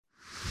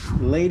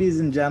Ladies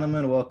and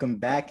gentlemen, welcome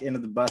back into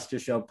the Buster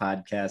Show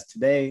podcast.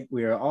 Today,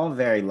 we are all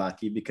very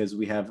lucky because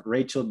we have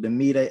Rachel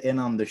Demita in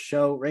on the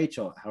show.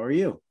 Rachel, how are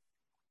you?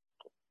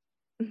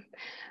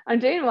 I'm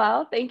doing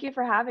well. Thank you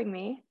for having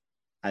me.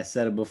 I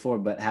said it before,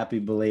 but happy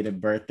belated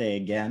birthday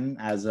again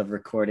as of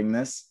recording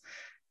this.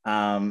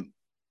 Thank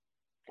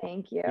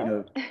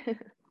you.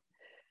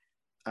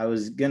 I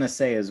was going to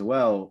say as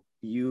well,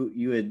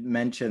 you had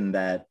mentioned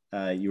that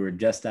you were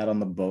just out on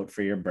the boat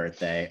for your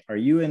birthday. Are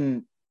you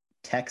in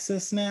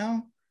Texas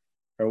now?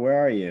 Or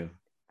where are you?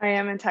 I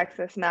am in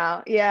Texas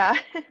now. Yeah.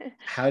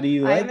 How do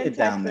you like it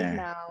down there?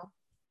 Now.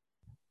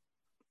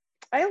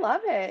 I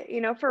love it.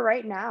 For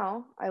right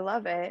now, I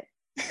love it.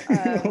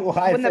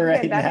 Why when for the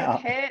right pandemic now?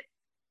 hit,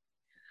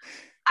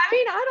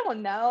 I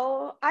don't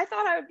know. I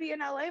thought I would be in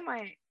LA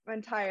my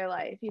entire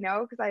life,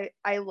 because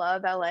I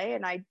love LA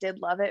and I did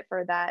love it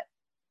for that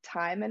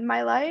time in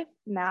my life.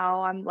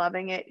 Now I'm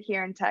loving it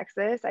here in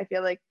Texas. I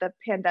feel like the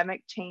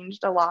pandemic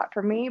changed a lot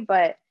for me,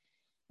 but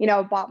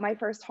bought my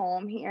first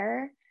home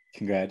here.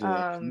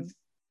 Congratulations.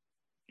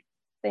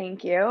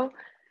 Thank you.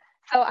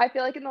 So I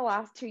feel like in the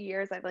last 2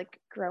 years, I've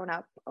grown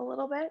up a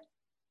little bit,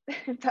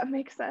 if that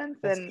makes sense.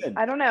 That's And good.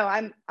 I don't know,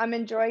 I'm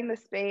enjoying the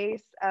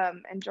space,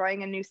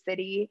 enjoying a new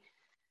city.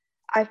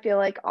 I feel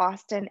like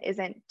Austin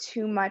isn't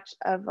too much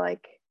of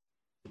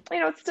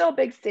it's still a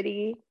big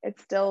city.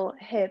 It's still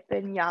hip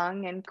and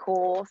young and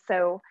cool.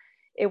 So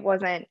it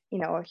wasn't,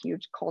 a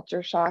huge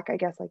culture shock, I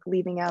guess,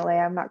 leaving LA.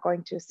 I'm not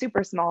going to a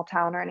super small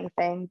town or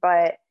anything,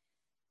 but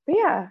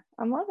yeah,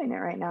 I'm loving it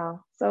right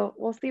now. So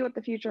we'll see what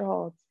the future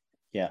holds.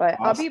 Yeah. But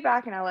I'll be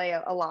back in LA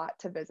a lot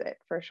to visit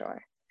for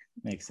sure.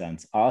 Makes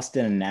sense.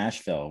 Austin and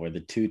Nashville were the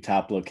two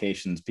top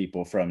locations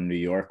people from New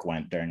York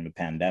went during the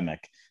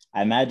pandemic.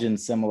 I imagine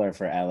similar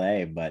for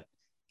LA, but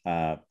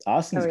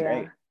Austin's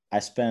great. I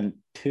spent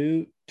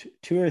two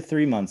or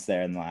 3 months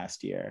there in the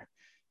last year.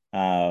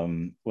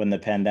 When the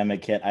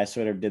pandemic hit, I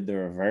sort of did the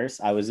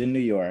reverse. I was in New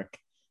York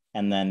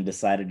and then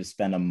decided to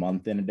spend a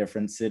month in a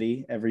different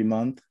city every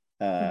month.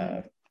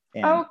 And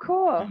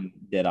cool.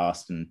 Did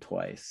Austin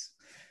twice.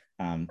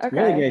 It's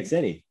really great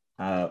city.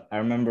 I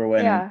remember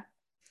when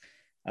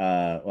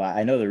well,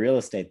 I know the real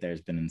estate there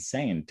has been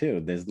insane too.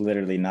 There's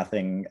literally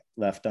nothing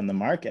left on the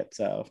market.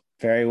 So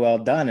very well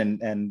done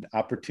and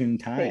opportune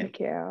time. Thank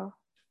you.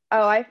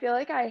 Oh, I feel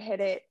like I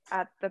hit it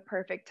at the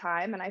perfect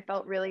time, and I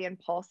felt really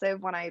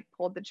impulsive when I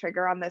pulled the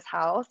trigger on this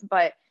house.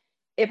 But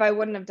if I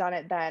wouldn't have done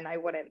it then, I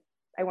wouldn't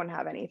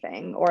have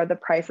anything, or the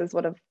prices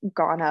would have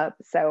gone up.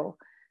 So,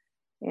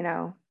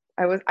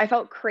 I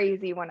felt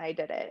crazy when I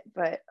did it,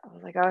 but I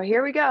was like, oh,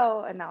 here we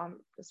go. And now I'm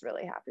just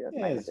really happy with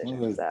my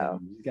decision. So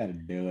you got to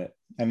do it.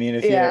 I mean,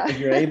 if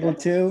you're able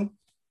to,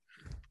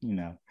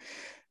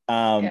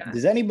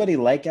 does anybody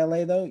like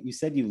LA though? You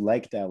said you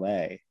liked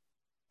LA.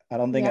 I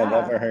don't think I've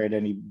ever heard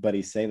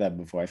anybody say that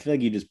before. I feel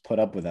like you just put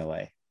up with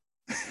LA.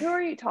 Who are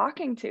you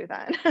talking to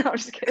then? I'm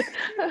just kidding.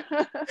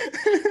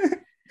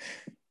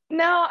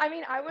 No,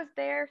 I was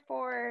there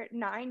for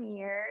 9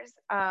 years.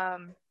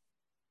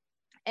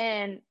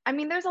 And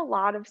there's a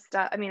lot of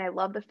stuff. I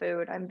love the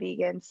food. I'm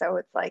vegan, so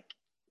it's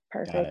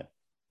perfect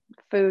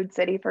food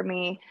city for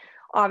me.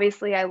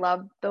 Obviously, I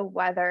love the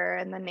weather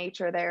and the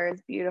nature there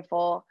is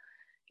beautiful,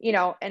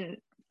 and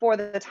for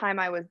the time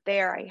I was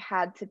there, I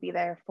had to be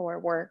there for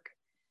work.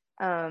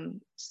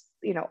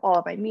 All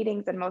of my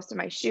meetings and most of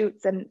my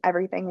shoots and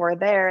everything were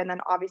there. And then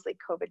obviously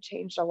COVID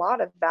changed a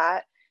lot of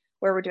that,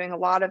 where we're doing a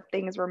lot of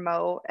things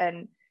remote,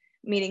 and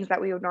meetings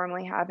that we would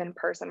normally have in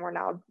person, we're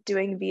now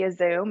doing via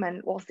Zoom,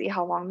 and we'll see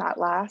how long that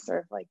lasts,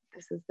 or if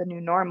this is the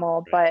new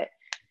normal. But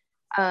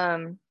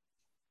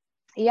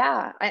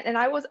yeah, and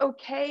I was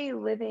okay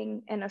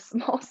living in a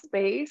small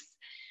space.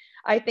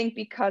 I think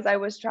because I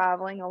was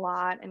traveling a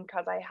lot and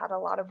because I had a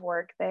lot of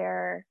work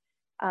there,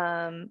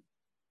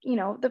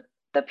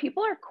 the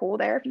people are cool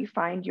there. If you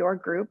find your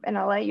group in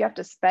LA, you have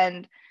to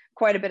spend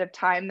quite a bit of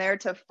time there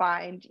to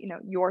find,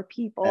 your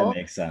people. That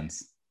makes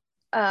sense.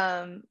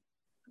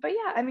 But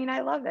yeah,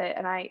 I love it.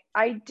 And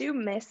I do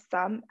miss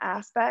some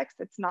aspects.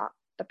 It's not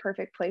the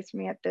perfect place for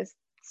me at this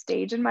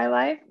stage in my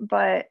life,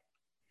 but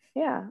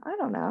yeah, I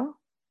don't know.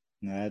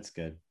 No, that's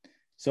good.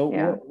 So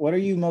what are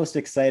you most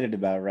excited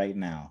about right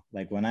now?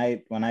 Like when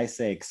I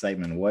say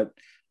excitement, what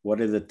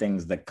are the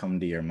things that come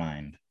to your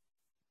mind?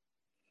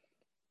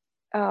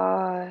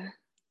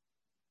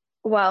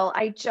 Well,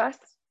 I just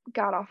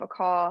got off a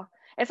call.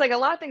 It's a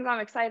lot of things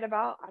I'm excited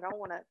about. I don't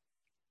want to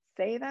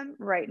say them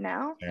right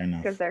now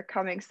because they're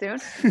coming soon.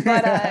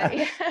 But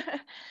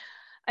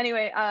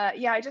anyway,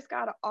 I just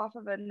got off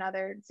of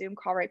another Zoom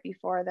call right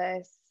before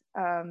this.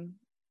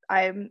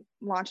 I'm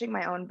launching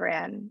my own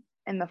brand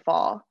in the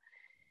fall.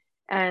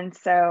 And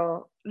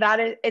so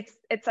it's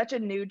such a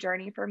new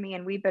journey for me.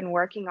 And we've been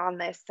working on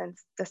this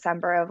since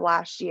December of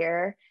last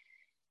year.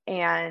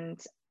 And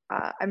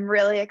I'm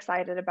really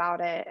excited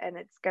about it. And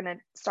it's going to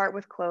start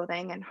with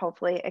clothing and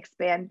hopefully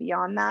expand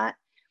beyond that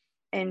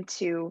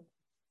into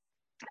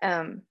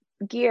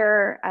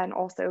gear and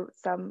also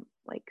some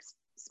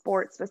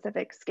sports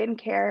specific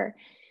skincare.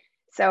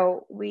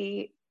 So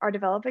we are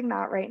developing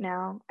that right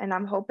now, and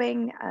I'm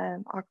hoping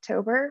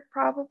October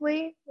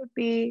probably would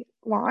be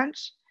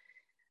launch.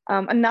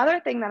 Another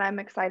thing that I'm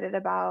excited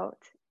about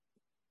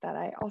that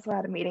I also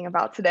had a meeting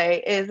about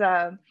today is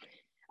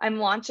I'm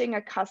launching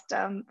a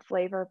custom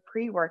flavor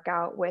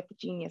pre-workout with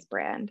Genius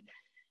brand.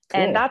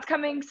 Cool. And that's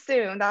coming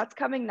soon. That's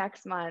coming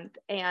next month.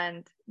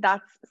 And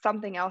that's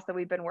something else that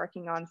we've been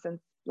working on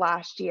since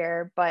last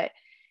year. But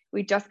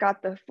we just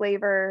got the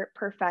flavor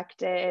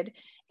perfected.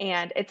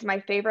 And it's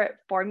my favorite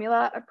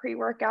formula of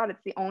pre-workout.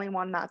 It's the only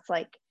one that's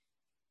like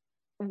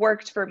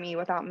worked for me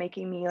without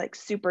making me like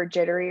super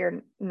jittery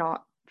or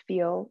not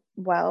feel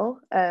well.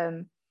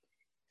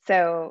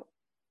 So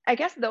I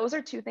guess those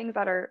are two things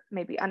that are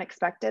maybe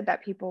unexpected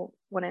that people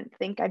wouldn't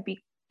think I'd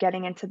be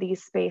getting into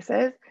these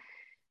spaces.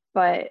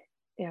 But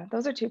yeah,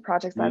 those are two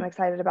projects that I'm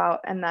excited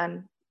about. And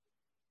then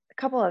a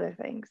couple other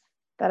things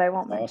that I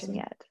won't mention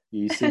yet.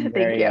 You seem Thank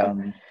very,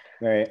 you.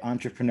 very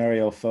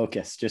entrepreneurial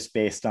focused just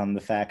based on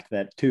the fact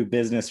that two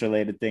business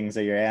related things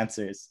are your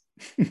answers.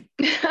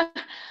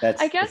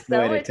 I guess the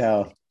way to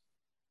tell.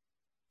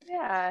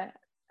 Yeah.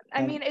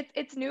 I mean,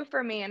 it's new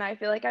for me, and I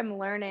feel like I'm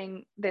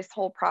learning this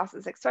whole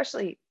process,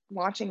 especially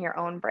launching your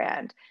own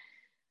brand.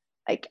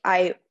 Like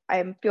I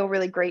feel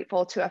really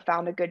grateful to have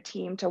found a good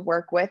team to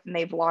work with, and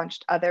they've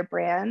launched other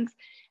brands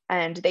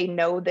and they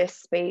know this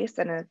space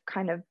and have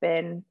kind of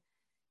been,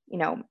 you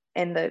know,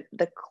 in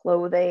the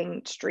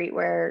clothing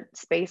streetwear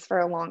space for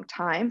a long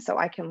time, so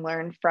I can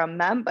learn from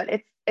them.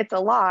 But it's a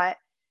lot,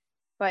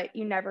 but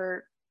you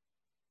never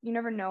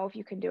know if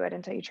you can do it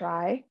until you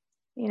try,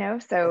 you know.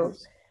 So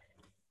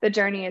the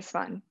journey is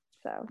fun.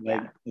 So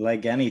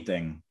like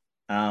anything.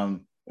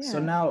 So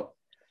now,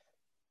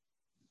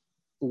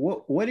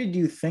 what did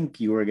you think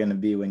you were going to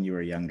be when you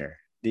were younger?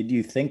 Did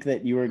you think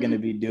that you were going to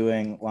be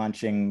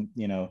launching,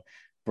 you know,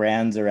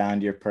 brands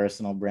around your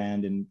personal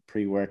brand and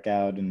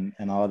pre-workout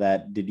and all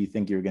that? Did you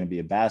think you were going to be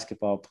a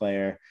basketball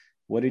player?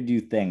 What did you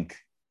think?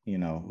 You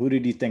know, who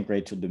did you think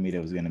Rachel Demita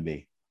was going to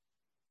be?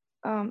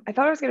 I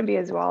thought I was going to be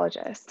a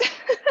zoologist.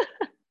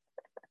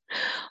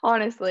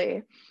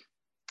 Honestly.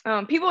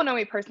 People know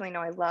me personally,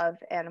 know I love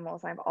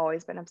animals. I've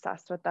always been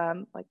obsessed with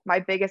them. Like my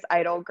biggest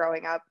idol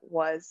growing up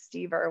was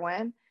Steve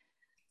Irwin.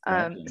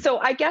 So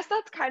I guess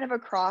that's kind of a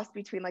cross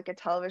between like a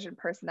television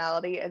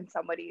personality and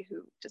somebody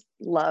who just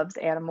loves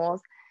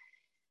animals.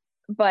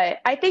 But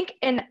I think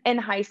in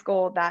high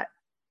school, that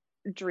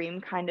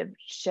dream kind of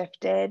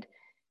shifted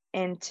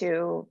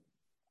into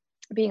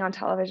being on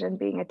television,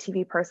 being a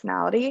TV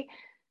personality.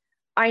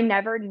 I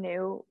never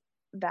knew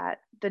that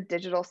the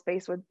digital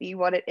space would be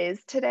what it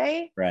is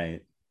today.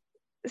 Right.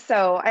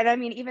 So, and I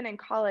mean, even in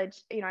college,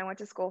 you know, I went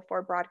to school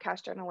for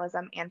broadcast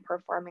journalism and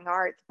performing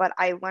arts, but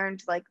I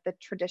learned like the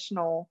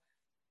traditional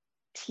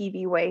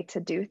TV way to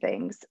do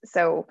things.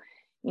 So,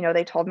 you know,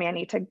 they told me I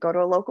need to go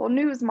to a local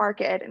news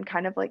market and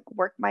kind of like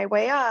work my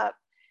way up.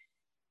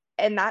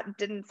 And that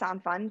didn't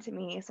sound fun to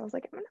me. So I was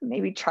like, I'm gonna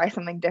maybe try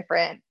something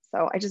different.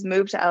 So I just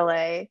moved to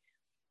LA,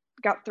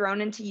 got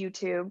thrown into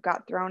YouTube,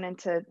 got thrown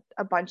into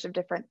a bunch of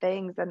different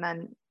things. And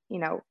then, you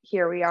know,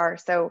 here we are.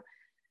 So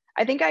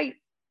I think I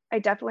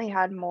definitely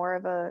had more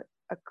of a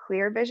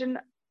clear vision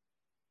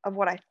of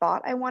what I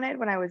thought I wanted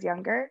when I was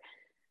younger.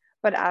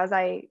 But as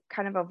I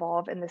kind of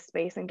evolve in this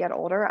space and get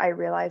older, I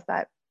realized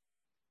that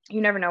you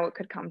never know what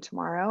could come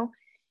tomorrow.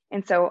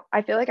 And so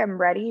I feel like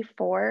I'm ready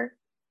for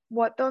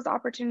what those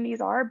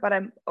opportunities are, but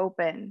I'm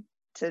open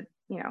to,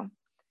 you know,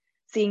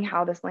 seeing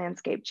how this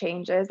landscape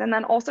changes and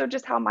then also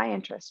just how my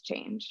interests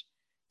change.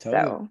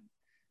 Totally. So,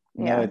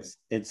 yeah. No,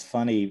 it's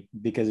funny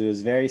because it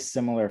was very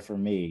similar for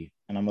me,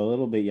 and I'm a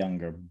little bit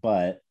younger,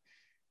 but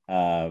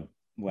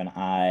when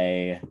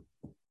I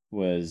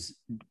was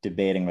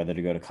debating whether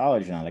to go to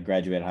college or not, I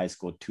graduated high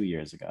school 2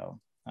 years ago,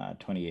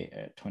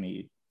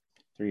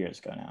 23 years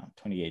ago now,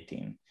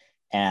 2018.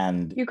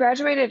 And you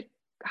graduated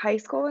high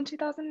school in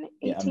 2018?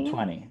 Yeah, I'm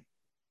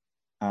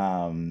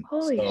 20.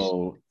 Holy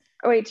so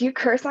oh, wait, do you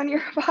curse on your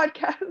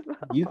podcast?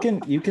 you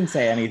can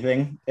say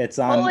anything. It's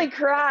on. Holy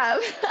crap.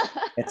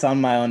 It's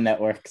on my own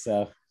network,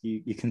 so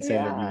you can say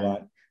whatever you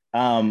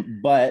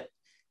want. But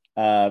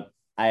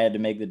I had to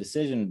make the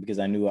decision because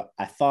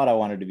I thought I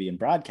wanted to be in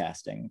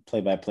broadcasting,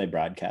 play-by-play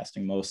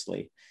broadcasting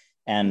mostly.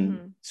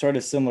 And sort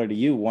of similar to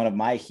you, one of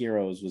my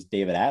heroes was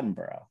David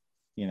Attenborough,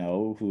 you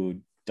know, who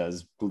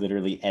does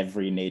literally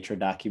every nature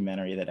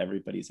documentary that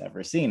everybody's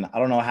ever seen. I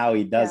don't know how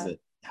he does it,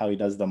 how he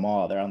does them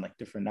all. They're on like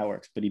different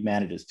networks, but he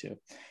manages to.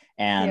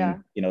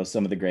 And, you know,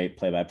 some of the great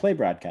play-by-play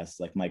broadcasts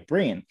like Mike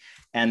Breen.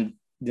 And,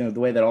 you know, the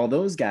way that all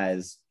those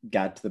guys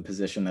got to the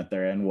position that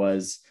they're in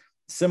was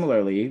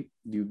similarly,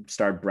 you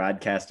start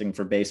broadcasting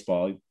for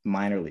baseball,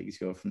 minor leagues,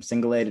 you go from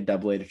single A to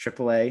double A to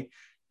triple A.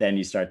 Then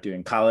you start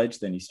doing college,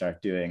 then you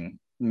start doing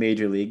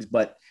major leagues.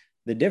 But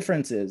the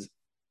difference is,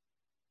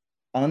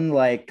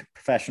 unlike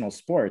professional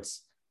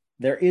sports,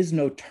 there is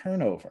no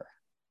turnover.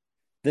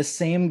 The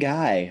same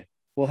guy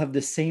will have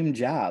the same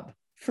job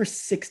for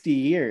 60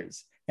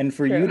 years. And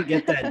for you to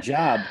get that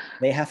job,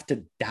 they have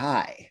to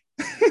die.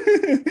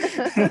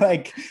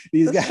 Like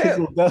these guys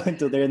will go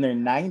until they're in their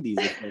 90s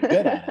if they're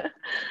good at it.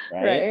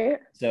 Right?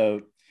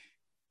 So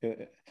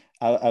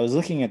I was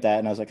looking at that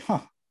and I was like,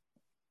 huh,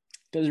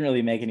 doesn't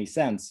really make any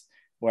sense.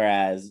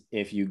 Whereas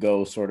if you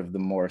go sort of the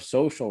more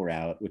social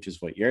route, which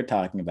is what you're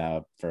talking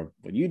about for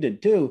what you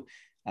did too,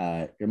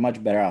 you're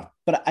much better off.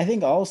 But I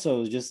think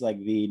also just like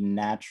the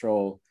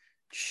natural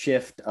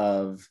shift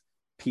of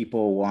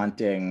people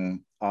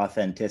wanting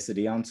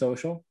authenticity on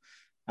social,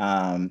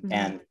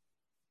 and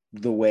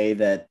the way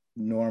that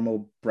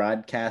normal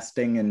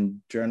broadcasting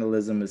and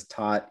journalism is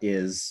taught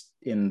is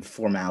in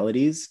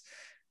formalities.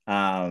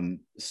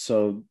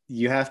 So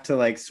you have to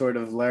like sort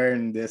of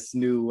learn this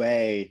new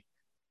way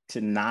to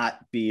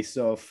not be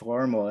so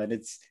formal, and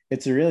it's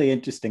a really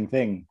interesting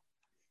thing.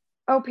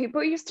 Oh,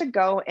 people used to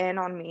go in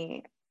on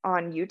me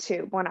on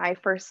YouTube when I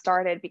first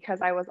started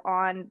because I was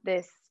on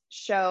this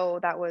show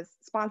that was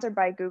sponsored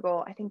by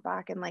Google, I think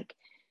back in like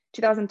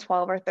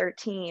 2012 or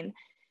 13.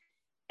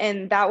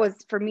 And that was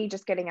for me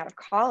just getting out of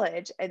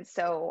college. And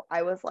so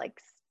I was like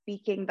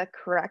speaking the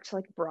correct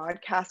like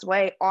broadcast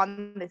way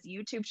on this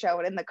YouTube show.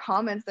 And in the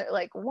comments, they're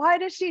like, why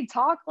does she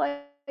talk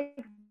like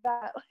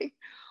that? Like,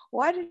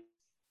 why did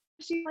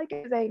she like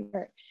his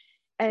anger?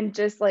 And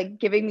just like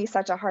giving me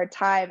such a hard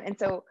time. And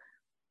so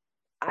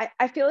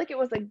I feel like it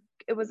was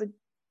a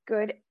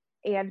good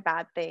and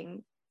bad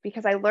thing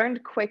because I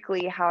learned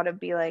quickly how to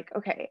be like,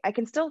 okay, I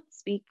can still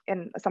speak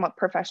in a somewhat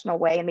professional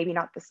way and maybe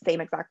not the same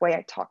exact way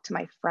I talk to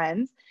my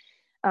friends.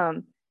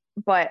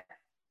 But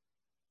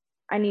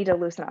I need to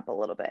loosen up a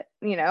little bit,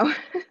 you know?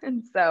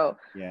 And so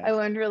Yeah. I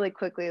learned really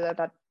quickly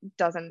that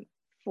doesn't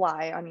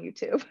fly on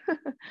YouTube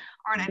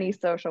or on any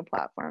social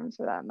platforms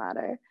for that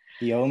matter.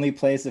 The only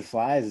place it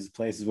flies is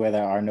places where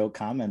there are no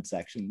comment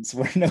sections,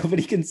 where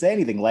nobody can say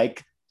anything,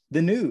 like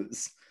the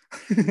news.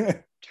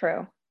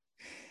 True.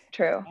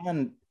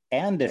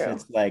 And if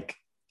it's like,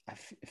 I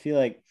feel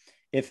like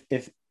if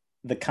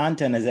the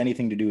content has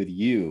anything to do with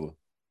you,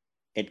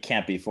 it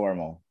can't be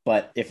formal.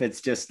 But if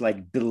it's just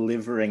like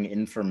delivering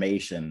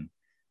information,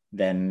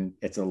 then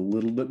it's a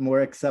little bit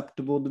more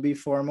acceptable to be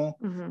formal.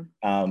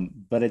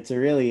 But it's a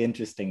really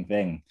interesting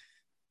thing.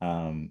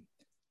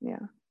 Yeah.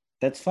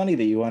 That's funny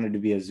that you wanted to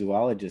be a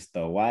zoologist,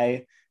 though.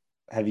 Why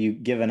have you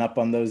given up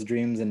on those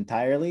dreams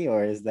entirely,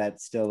 or is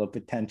that still a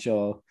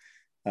potential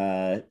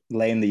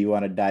lane that you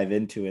want to dive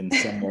into in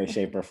some way,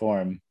 shape, or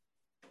form?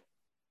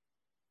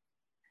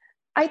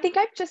 I think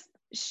I've just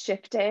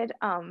shifted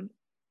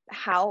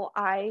how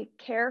I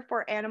care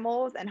for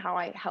animals and how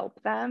I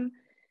help them.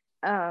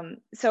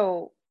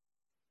 So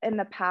in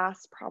the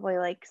past, probably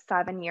like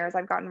 7 years,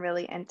 I've gotten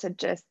really into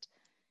just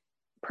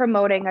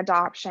promoting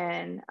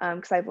adoption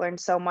because I've learned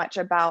so much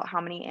about how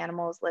many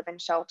animals live in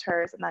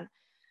shelters. And then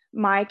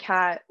my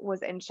cat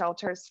was in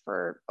shelters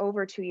for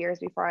over 2 years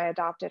before I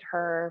adopted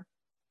her.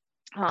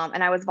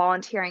 And I was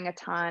volunteering a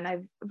ton.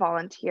 I've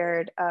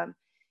volunteered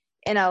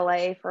in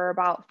LA for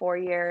about 4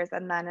 years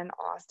and then in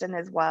Austin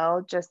as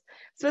well, just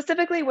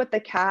specifically with the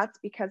cats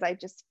because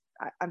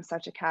I'm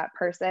such a cat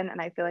person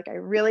and I feel like I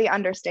really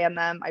understand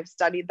them. I've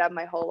studied them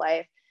my whole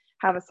life,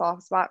 have a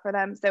soft spot for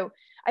them. So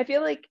I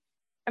feel like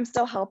I'm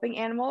still helping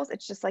animals.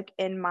 It's just like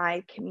in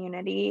my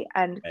community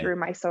and through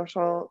my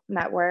social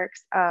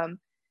networks. And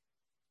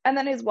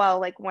then as well,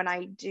 like when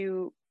I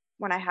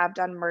have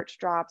done merch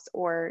drops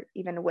or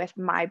even with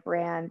my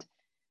brand,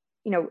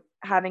 you know,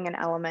 having an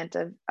element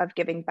of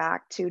giving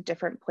back to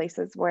different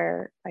places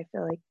where I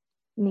feel like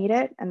need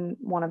it. And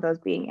one of those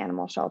being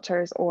animal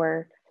shelters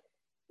or,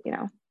 you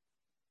know,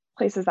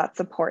 places that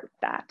support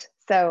that.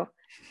 So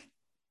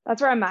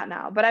that's where I'm at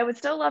now. But I would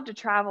still love to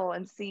travel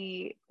and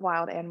see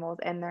wild animals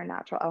in their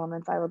natural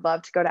elements. I would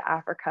love to go to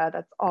Africa.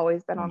 That's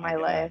always been on my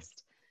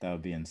list. That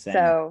would be insane.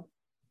 So,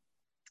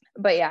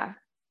 but yeah.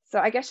 So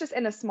I guess just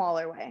in a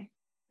smaller way.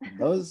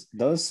 Those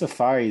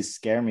safaris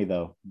scare me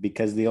though,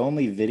 because the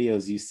only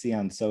videos you see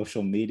on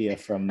social media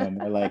from them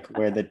are like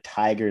where the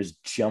tiger's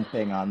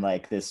jumping on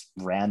like this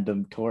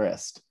random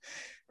tourist.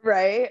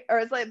 Right. Or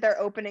it's like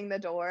they're opening the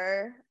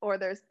door or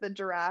there's the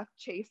giraffe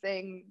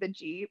chasing the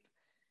Jeep.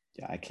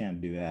 Yeah, I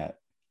can't do that.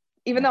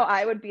 Even though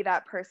I would be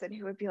that person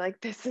who would be like,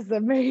 this is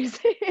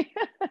amazing.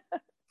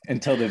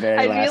 Until the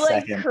very last I'd be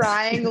like second.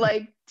 crying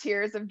like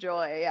tears of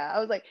joy. Yeah. I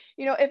was like,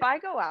 you know, if I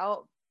go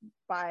out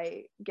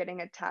by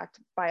getting attacked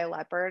by a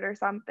leopard or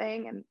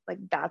something and like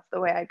that's the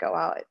way I go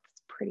out,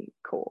 it's pretty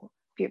cool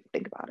if you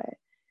think about it.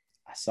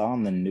 I saw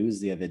on the news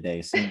the other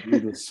day some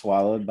dude was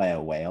swallowed by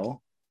a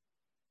whale.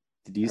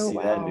 Did you see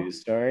that news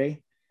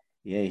story?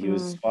 Yeah, he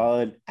was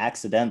swallowed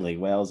accidentally.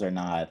 Whales are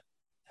not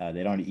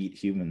they don't eat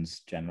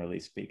humans, generally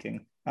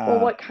speaking.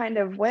 Well, what kind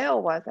of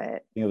whale was it?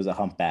 I think it was a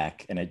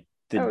humpback, and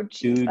the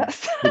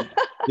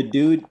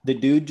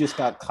dude just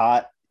got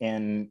caught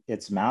in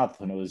its mouth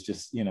when it was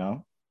just, you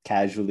know,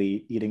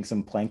 casually eating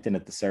some plankton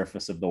at the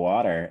surface of the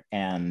water,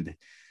 and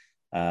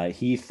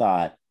he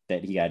thought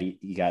that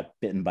he got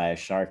bitten by a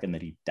shark and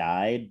that he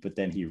died, but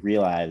then he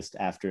realized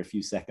after a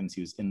few seconds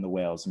he was in the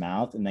whale's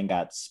mouth and then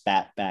got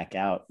spat back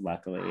out,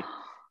 luckily,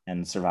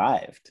 and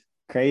survived.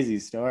 Crazy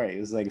story. It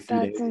was like a few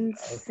days ago.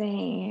 That's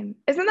insane.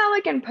 Isn't that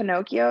like in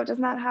Pinocchio?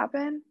 Doesn't that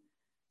happen?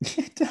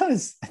 It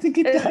does. I think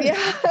it does.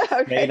 Yeah.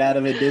 Okay. Made out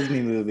of a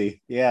Disney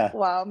movie. Yeah.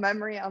 Wow.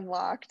 Memory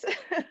unlocked.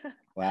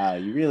 Wow,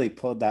 you really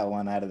pulled that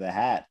one out of the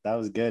hat. That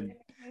was good.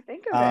 I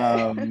think of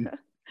Um, it.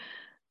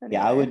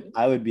 yeah, Anyway.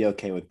 I would be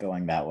okay with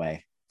going that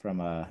way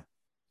from a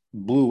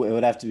blue. It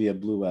would have to be a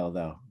blue whale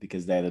though,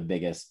 because they're the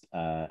biggest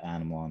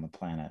animal on the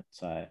planet.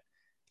 So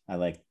I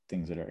like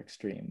things that are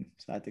extreme.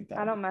 So I think that I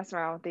would be don't mess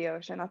around with the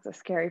ocean. That's a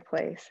scary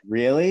place.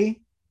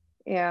 really.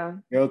 Yeah.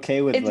 You're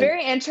okay with It's like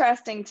very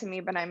interesting to me,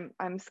 but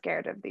I'm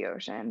scared of the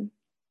ocean,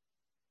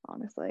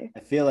 honestly. I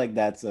feel like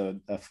that's a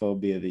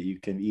phobia that you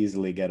can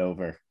easily get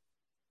over.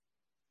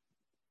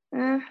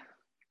 Eh,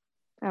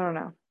 I don't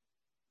know.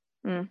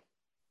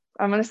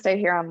 I'm gonna stay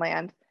here on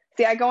land.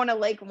 See, I go in a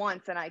lake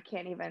once and I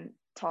can't even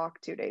talk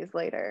 2 days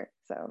later.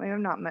 So maybe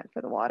I'm not meant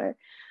for the water.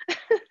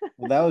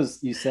 Well, that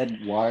was you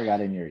said water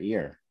got in your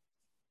ear.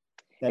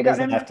 That It got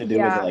doesn't have in, to do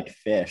with yeah, like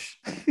fish.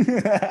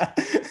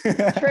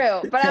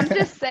 true. But I'm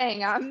just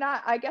saying,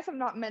 I guess I'm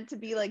not meant to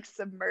be like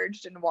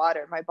submerged in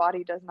water. My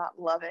body does not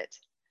love it.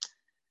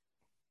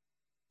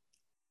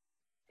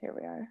 Here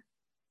we are.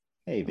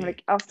 Maybe.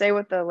 I'll stay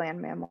with the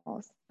land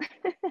mammals.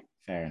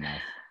 Fair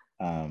enough.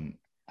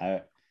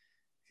 I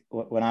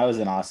when I was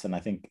in Austin,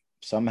 I think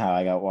somehow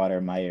I got water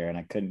in my ear and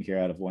I couldn't hear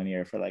out of one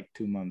ear for like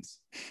 2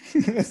 months.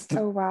 It's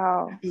Oh,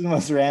 wow. the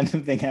most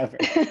random thing ever.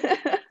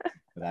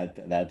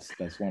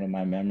 That's one of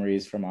my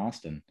memories from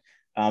Austin.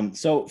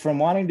 So from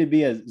wanting to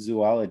be a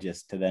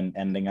zoologist to then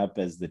ending up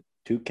as the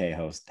 2K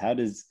host, how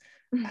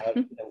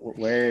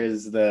where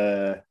is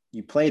the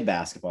you played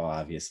basketball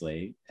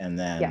obviously, and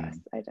Yes,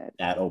 then I did.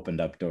 that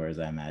opened up doors,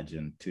 I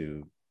imagine,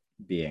 to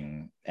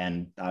being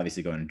and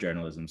obviously going to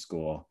journalism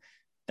school.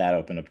 That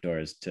opened up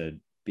doors to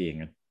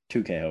being a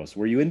 2K host.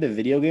 Were you into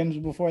video games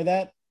before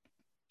that?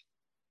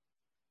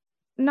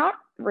 Not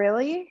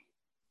really,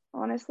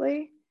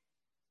 honestly.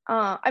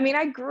 I mean,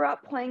 I grew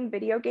up playing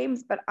video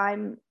games, but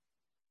I'm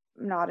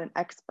not an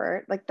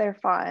expert. Like they're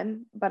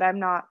fun, but I'm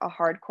not a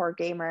hardcore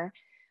gamer.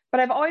 But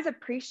I've always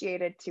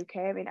appreciated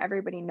 2K. I mean,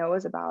 everybody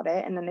knows about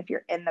it. And then if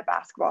you're in the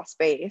basketball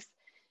space,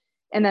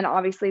 and then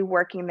obviously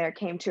working there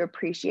came to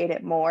appreciate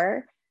it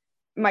more.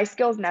 My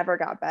skills never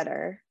got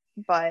better,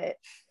 but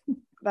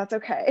that's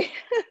okay.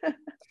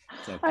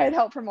 It's I okay. had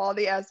help from all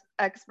the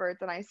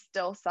experts and I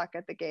still suck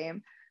at the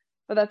game,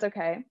 but that's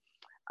okay.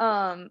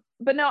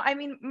 But no, I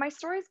mean, my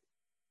story's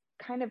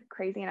kind of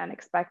crazy and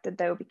unexpected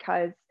though,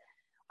 because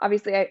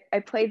obviously I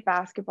played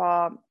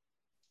basketball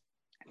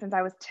since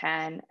I was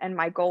 10 and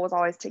my goal was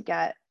always to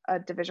get a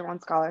Division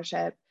 1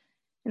 scholarship,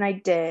 and I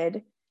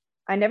did.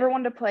 I never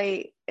wanted to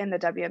play in the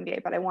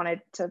WNBA, but I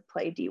wanted to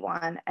play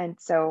D1, and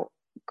so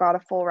got a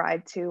full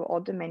ride to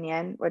Old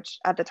Dominion, which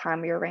at the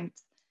time we were ranked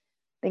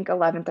I think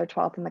 11th or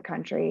 12th in the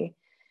country.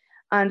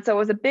 And so it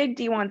was a big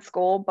D1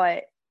 school,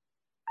 but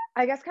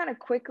I guess kind of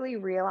quickly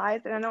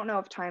realized, and I don't know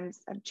if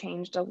times have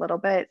changed a little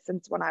bit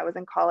since when I was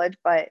in college,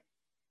 but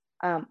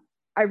um,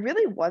 I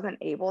really wasn't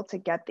able to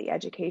get the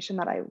education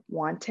that I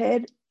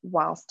wanted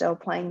while still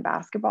playing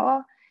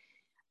basketball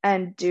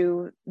and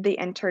do the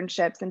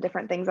internships and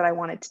different things that I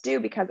wanted to do,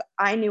 because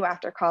I knew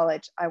after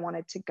college I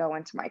wanted to go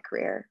into my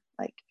career.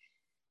 Like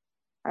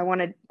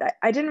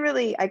I didn't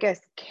really, I guess,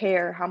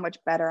 care how much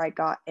better I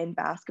got in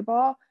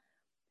basketball,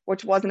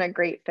 which wasn't a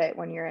great fit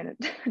when you're in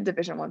a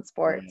Division 1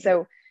 sport. Right.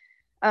 So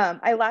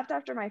I left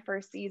after my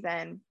first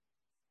season,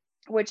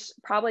 which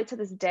probably to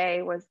this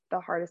day was the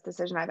hardest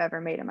decision I've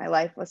ever made in my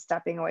life, was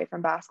stepping away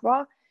from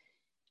basketball.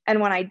 And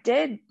when I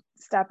did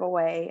step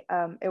away,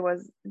 it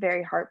was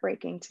very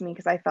heartbreaking to me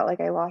because I felt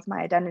like I lost my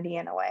identity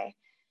in a way.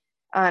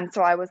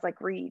 So I was like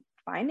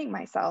refinding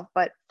myself.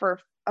 But for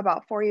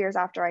about 4 years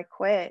after I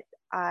quit,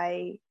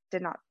 I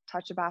did not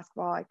touch a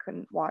basketball. I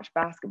couldn't watch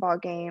basketball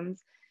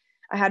games.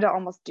 I had to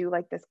almost do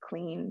like this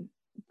clean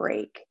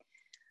break.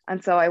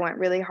 And so I went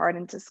really hard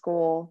into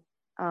school,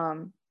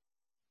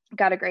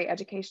 got a great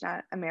education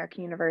at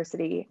American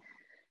University,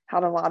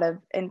 had a lot of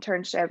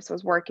internships,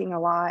 was working a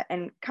lot,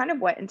 and kind of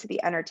went into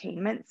the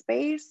entertainment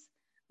space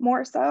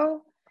more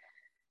so.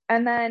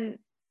 And then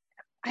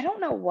I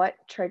don't know what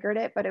triggered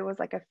it, but it was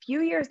like a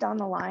few years down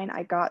the line,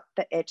 I got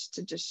the itch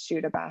to just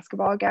shoot a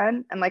basketball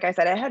again. And like I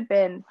said, it had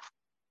been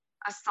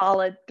a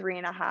solid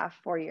 3.5,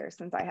 4 years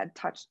since I had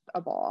touched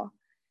a ball.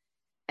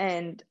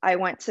 And I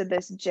went to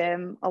this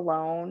gym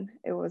alone.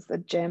 It was a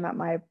gym at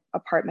my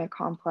apartment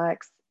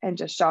complex, and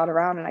just shot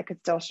around and I could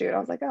still shoot. I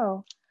was like,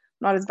 oh,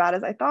 not as bad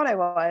as I thought I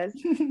was.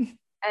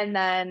 And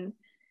then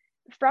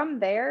from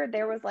there,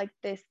 there was like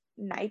this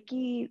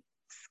Nike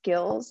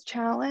skills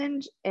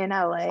challenge in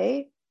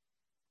LA,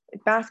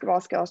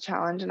 basketball skills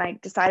challenge. And I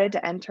decided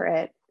to enter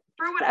it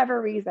for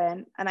whatever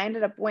reason. And I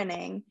ended up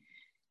winning.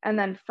 And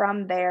then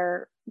from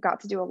there,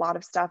 got to do a lot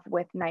of stuff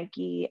with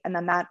Nike. And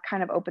then that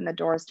kind of opened the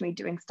doors to me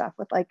doing stuff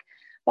with like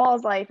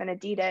Balls Life and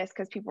Adidas,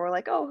 because people were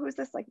like, oh, who's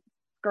this like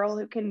girl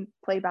who can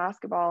play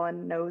basketball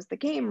and knows the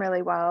game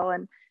really well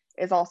and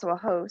is also a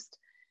host.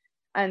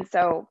 And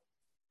so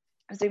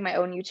I was doing my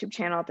own YouTube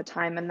channel at the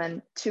time. And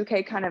then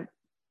 2K kind of,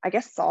 I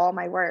guess, saw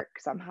my work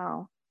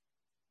somehow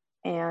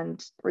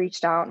and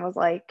reached out and was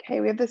like,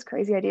 hey, we have this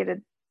crazy idea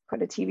to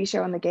put a TV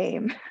show in the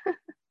game.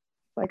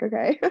 Like,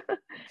 okay,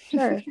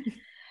 sure.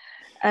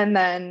 And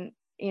then,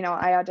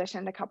 I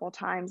auditioned a couple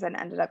times and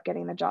ended up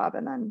getting the job.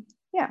 And then,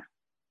 yeah.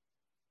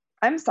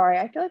 I'm sorry.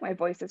 I feel like my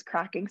voice is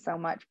cracking so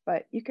much,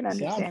 but you can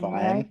understand me,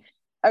 right?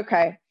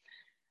 Okay.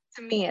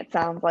 To me, it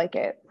sounds like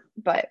it.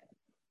 But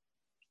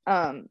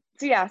so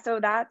yeah,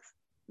 so that's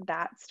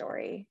that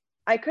story.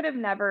 I could have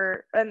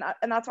never, and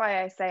that's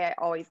why I say I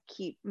always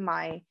keep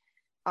my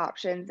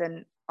options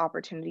and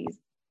opportunities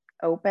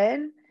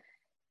open,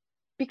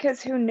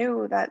 because who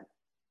knew that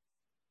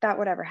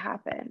would ever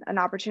happen? An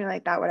opportunity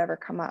like that would ever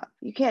come up.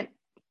 You can't,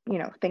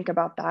 think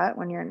about that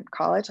when you're in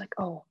college, like,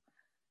 oh,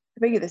 I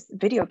bet you this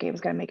video game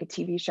is going to make a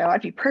TV show.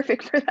 I'd be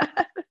perfect for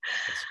that.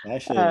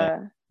 Especially like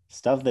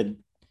stuff that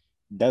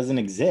doesn't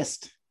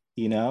exist,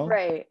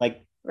 Right.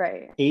 like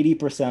right.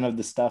 80% of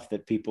the stuff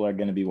that people are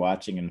going to be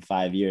watching in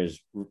 5 years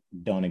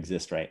don't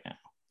exist right now.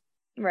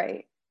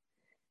 Right.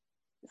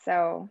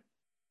 So,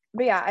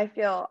 but yeah, I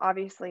feel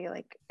obviously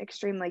like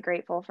extremely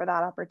grateful for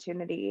that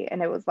opportunity,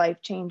 and it was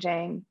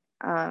life-changing.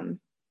 And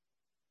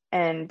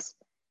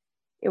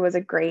it was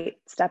a great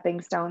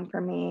stepping stone for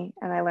me,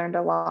 and I learned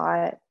a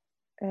lot.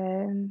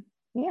 And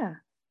yeah.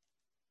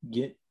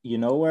 You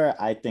know where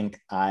I think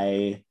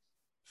I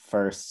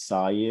first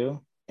saw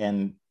you,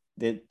 and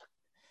it's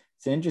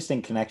an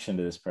interesting connection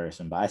to this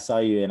person, but I saw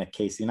you in a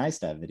Casey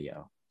Neistat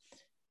video.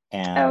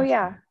 And oh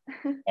yeah.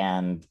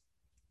 And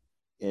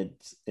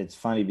it's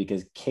funny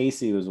because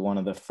Casey was one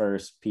of the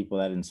first people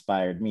that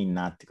inspired me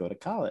not to go to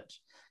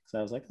college. So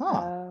I was like,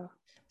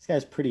 this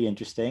guy's pretty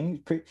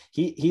interesting.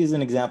 He's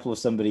an example of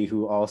somebody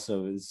who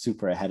also is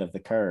super ahead of the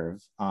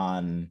curve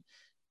on,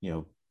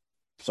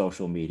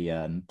 social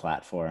media and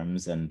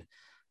platforms, and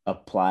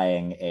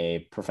applying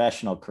a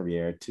professional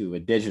career to a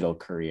digital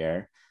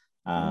career.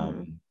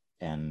 And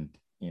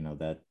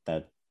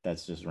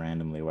that's just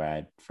randomly where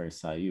I first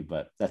saw you,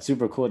 but that's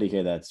super cool to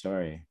hear that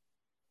story.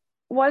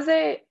 Was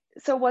it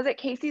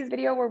Casey's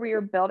video where we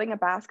were building a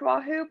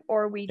basketball hoop,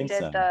 or we did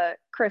so. The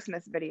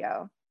Christmas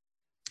video?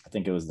 I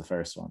think it was the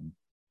first one.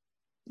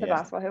 The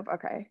basketball hoop?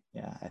 Okay.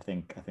 Yeah, I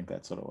think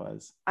that's what it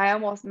was. I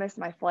almost missed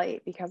my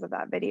flight because of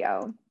that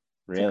video.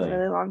 Really? It took a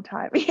really long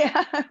time.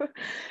 Yeah.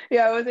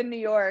 Yeah, I was in New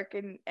York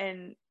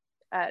and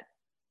at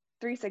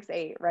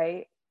 368,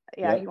 right?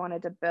 Yeah, he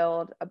wanted to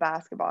build a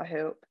basketball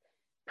hoop.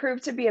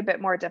 Proved to be a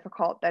bit more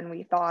difficult than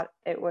we thought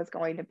it was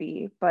going to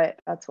be, but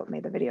that's what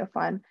made the video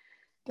fun.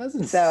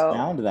 Doesn't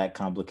sound that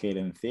complicated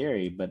in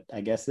theory, but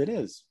I guess it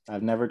is.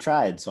 I've never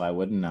tried, so I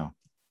wouldn't know.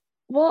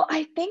 Well,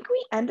 I think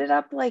we ended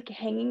up like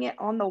hanging it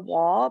on the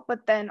wall,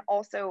 but then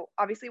also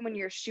obviously when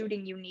you're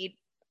shooting, you need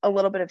a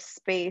little bit of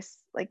space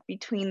like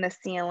between the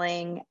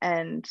ceiling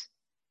and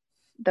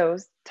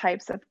those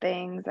types of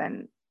things.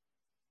 And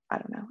I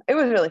don't know. It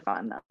was really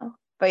fun though.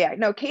 But yeah,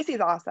 no, Casey's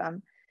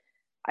awesome.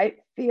 I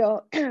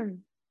feel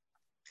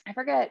I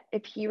forget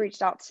if he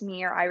reached out to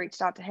me or I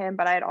reached out to him,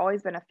 but I had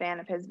always been a fan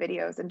of his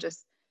videos, and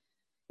just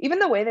even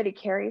the way that he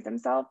carries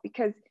himself,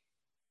 because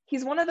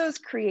he's one of those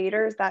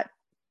creators that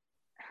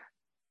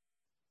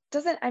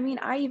doesn't,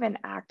 I even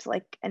act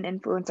like an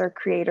influencer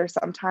creator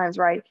sometimes,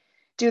 where I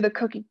do the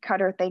cookie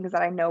cutter things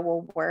that I know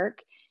will work.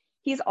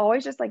 He's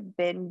always just like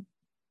been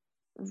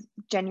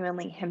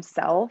genuinely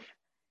himself,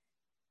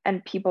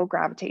 and people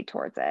gravitate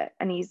towards it.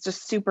 And he's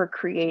just super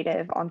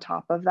creative on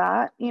top of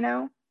that,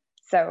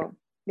 So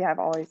yeah, I've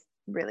always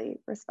really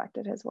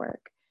respected his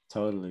work.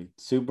 Totally.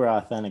 Super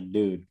authentic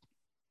dude.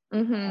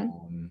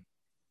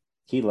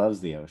 He loves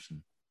the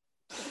ocean.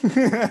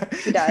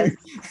 He does.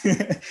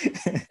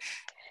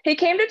 He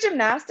came to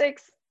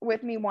gymnastics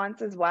with me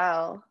once as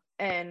well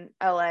in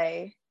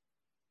LA,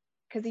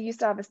 because he used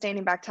to have a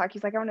standing back tuck.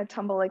 He's like, I want to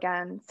tumble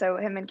again. So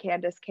him and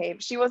Candace came.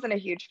 She wasn't a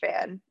huge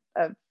fan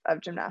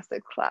of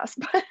gymnastics class,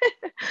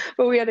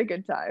 but we had a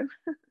good time.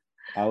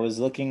 I was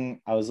looking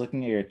at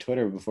your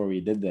Twitter before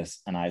we did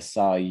this, and I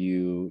saw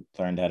you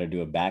learned how to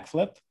do a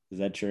backflip. Is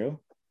that true?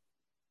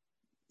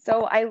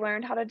 So I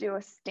learned how to do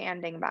a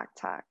standing back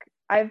tuck.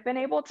 I've been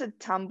able to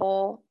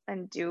tumble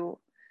and do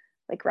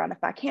like round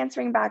off back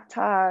handspring back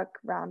tuck,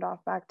 round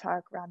off back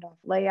tuck, round off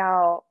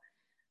layout,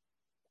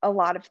 a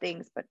lot of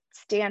things, but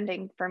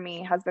standing for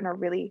me has been a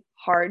really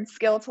hard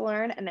skill to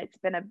learn, and it's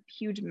been a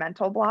huge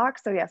mental block.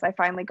 So yes, I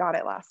finally got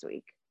it last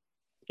week.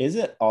 Is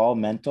it all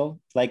mental?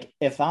 Like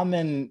if I'm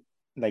in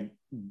like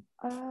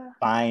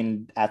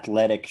fine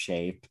athletic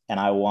shape and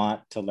I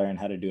want to learn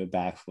how to do a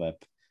backflip,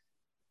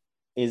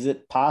 is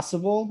it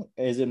possible?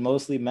 Is it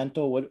mostly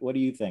mental? What do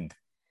you think?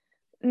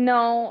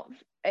 No,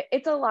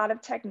 it's a lot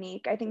of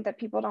technique, I think, that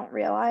people don't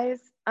realize.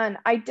 And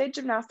I did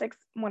gymnastics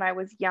when I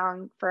was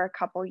young for a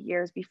couple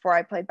years before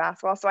I played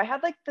basketball. So I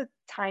had like the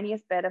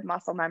tiniest bit of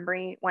muscle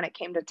memory when it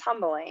came to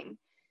tumbling.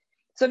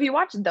 So if you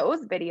watch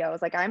those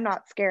videos, like I'm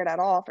not scared at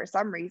all for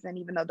some reason,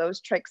 even though those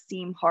tricks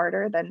seem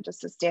harder than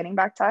just a standing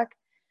back tuck.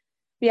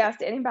 But yeah,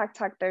 standing back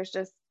tuck, there's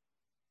just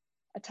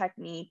a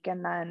technique,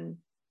 and then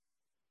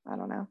I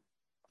don't know.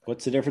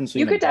 What's the difference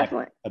between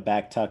a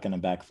back tuck and a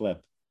back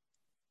flip?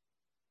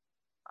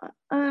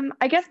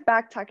 I guess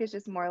back tuck is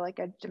just more like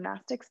a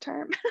gymnastics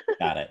term.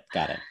 Got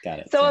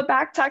it. So a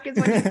back tuck is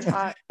when you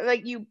tuck,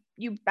 like you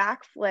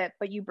back flip,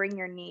 but you bring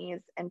your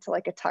knees into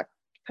like a tuck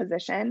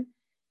position.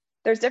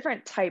 There's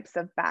different types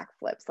of back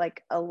flips.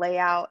 Like a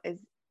layout is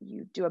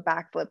you do a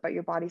back flip, but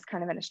your body's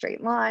kind of in a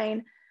straight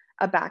line.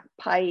 A back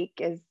pike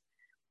is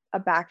a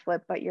back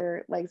flip, but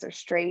your legs are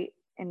straight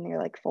and you're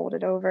like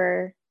folded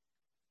over.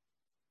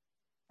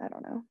 I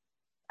don't know.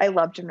 I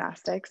love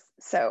gymnastics,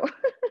 so.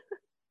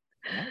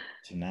 Yeah,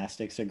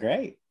 gymnastics are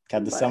great.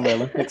 Got the Summer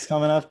Olympics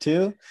coming up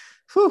too.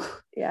 Whew.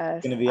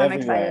 Yes, Gonna be I'm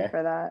everywhere. excited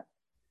for that.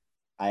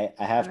 I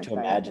have to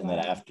imagine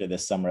that after the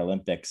Summer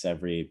Olympics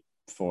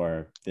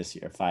for this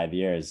year, 5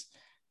 years,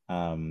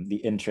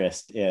 the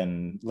interest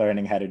in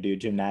learning how to do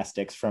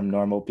gymnastics from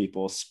normal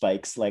people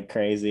spikes like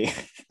crazy.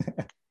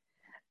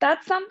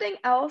 That's something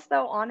else,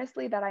 though,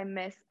 honestly, that I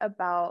miss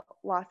about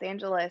Los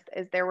Angeles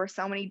is there were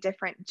so many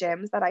different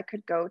gyms that I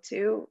could go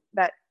to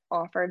that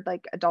offered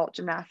like adult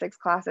gymnastics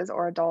classes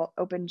or adult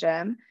open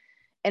gym.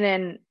 And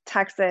in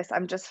Texas,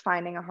 I'm just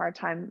finding a hard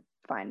time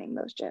finding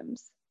those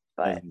gyms.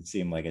 But doesn't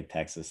seem like a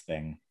Texas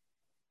thing.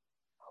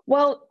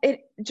 Well,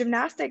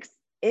 gymnastics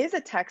is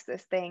a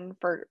Texas thing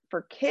for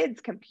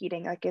kids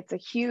competing. Like it's a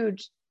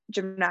huge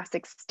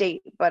gymnastics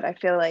state, but I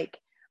feel like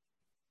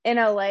in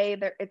LA,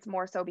 it's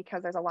more so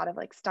because there's a lot of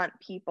like stunt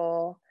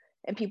people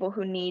and people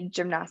who need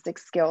gymnastic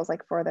skills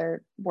like for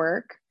their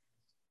work.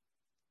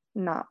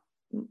 Not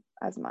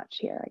as much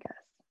here, I guess.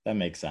 That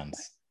makes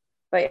sense.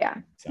 But yeah.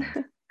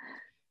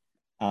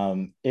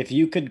 If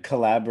you could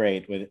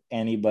collaborate with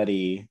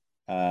anybody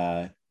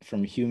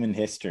from human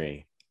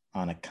history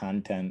on a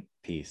content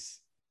piece,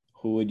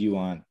 who would you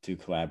want to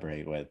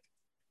collaborate with?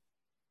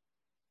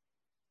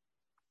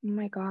 Oh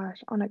my gosh,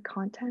 on a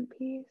content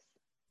piece?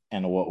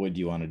 And what would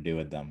you want to do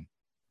with them?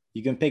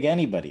 You can pick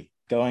anybody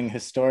going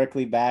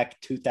historically back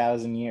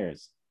 2,000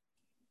 years.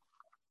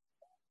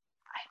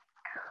 I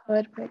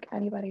could pick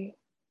anybody.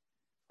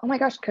 Oh my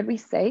gosh, could we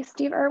say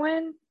Steve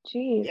Irwin?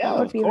 Geez, yeah, that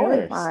would be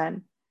really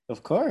fun.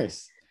 Of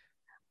course.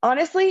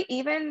 Honestly,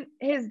 even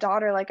his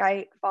daughter, like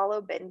I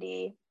follow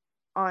Bindi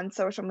on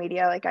social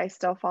media, like I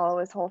still follow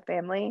his whole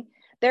family.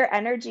 Their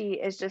energy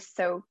is just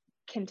so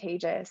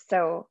contagious.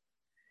 So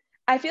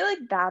I feel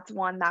like that's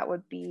one that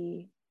would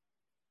be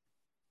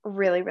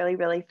really, really,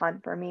 really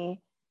fun for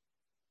me.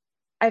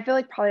 I feel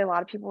like probably a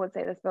lot of people would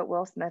say this, but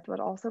Will Smith would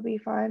also be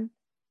fun.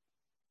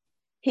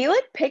 He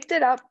like picked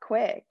it up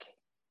quick.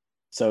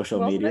 Social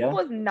Will media. Smith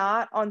was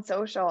not on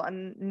social,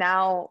 and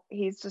now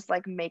he's just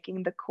like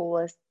making the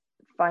coolest,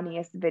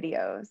 funniest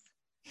videos.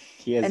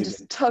 He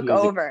took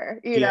over.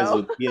 He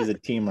has a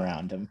team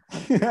around him.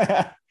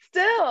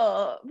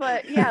 Still,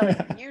 but yeah,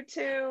 like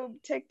YouTube,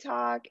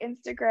 TikTok,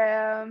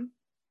 Instagram.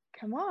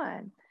 Come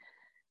on.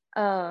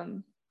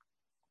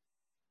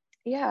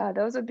 Yeah,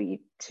 those would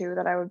be two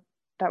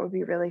that would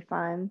be really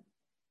fun.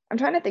 I'm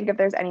trying to think if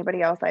there's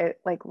anybody else I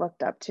like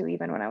looked up to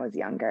even when I was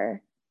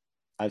younger.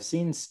 I've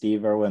seen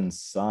Steve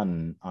Irwin's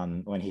son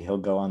on when he'll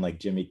go on like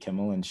Jimmy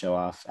Kimmel and show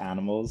off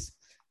animals.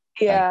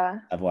 Yeah.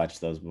 I've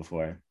watched those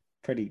before.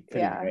 Pretty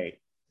great.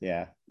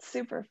 Yeah.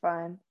 Super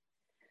fun.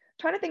 I'm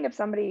trying to think of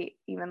somebody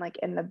even like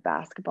in the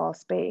basketball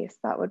space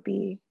that would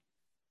be.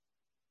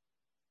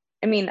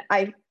 I mean,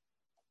 I've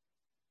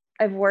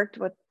worked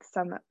with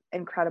some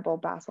incredible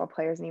basketball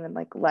players and even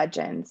like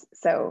legends.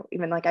 So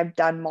even like I've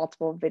done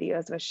multiple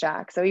videos with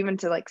Shaq. So even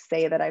to like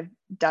say that I've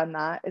done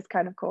that is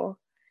kind of cool.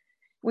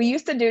 We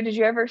used to do, did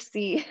you ever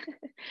see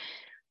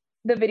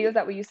the videos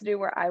that we used to do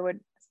where I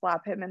would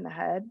slap him in the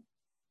head?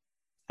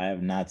 I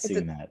have not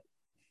seen that.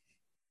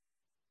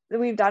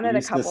 We've done it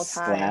a couple times.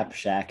 Slap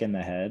Shaq in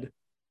the head.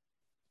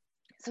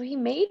 So he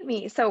made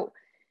me. So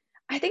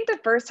I think the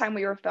first time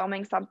we were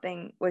filming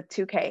something with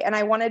 2K and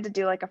I wanted to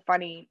do like a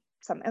funny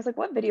something. I was like,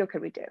 what video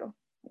could we do?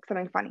 Like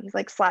something funny. He's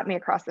like, slap me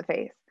across the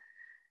face.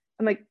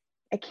 I'm like,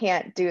 I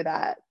can't do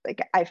that.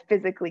 Like I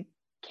physically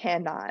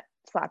cannot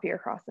slap you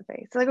across the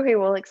face. So like, okay,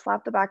 well, like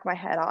slap the back of my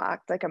head. I'll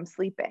act like I'm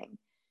sleeping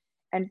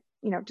and,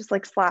 just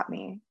like slap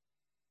me.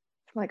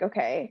 I'm like,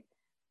 okay.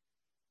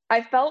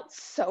 I felt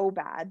so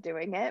bad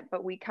doing it,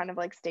 but we kind of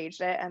like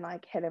staged it and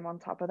like hit him on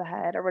top of the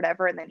head or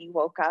whatever. And then he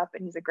woke up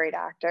and he's a great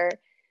actor.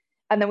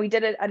 And then we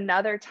did it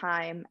another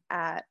time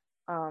at,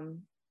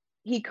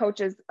 he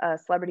coaches a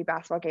celebrity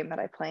basketball game that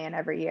I play in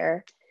every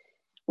year.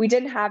 We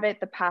didn't have it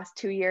the past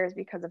 2 years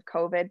because of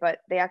COVID, but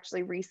they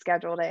actually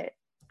rescheduled it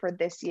for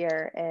this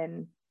year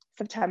in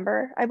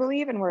September, I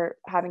believe. And we're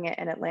having it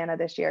in Atlanta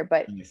this year,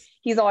 but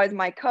he's always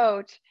my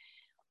coach.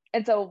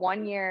 And so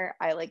one year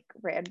I like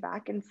ran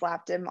back and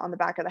slapped him on the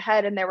back of the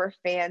head and there were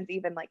fans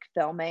even like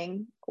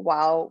filming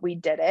while we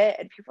did it.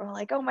 And people were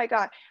like, oh my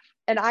God.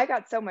 And I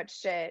got so much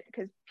shit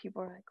because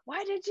people were like,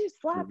 why did you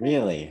slap him?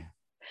 Really?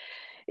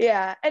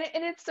 Yeah. And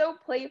it's so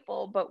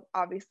playful, but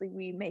obviously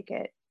we make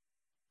it,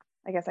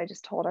 I guess I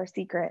just told our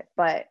secret,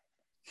 but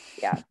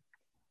yeah.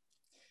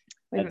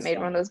 We haven't made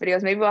one of those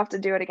videos. Maybe we'll have to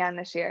do it again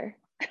this year.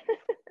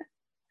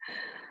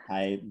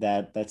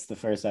 That's the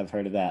first I've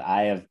heard of that.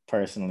 I have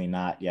personally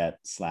not yet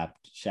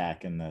slapped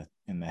Shaq in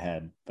the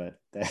head, but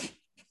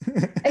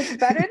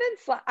better than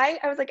slap. I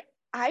was like,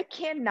 I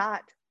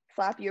cannot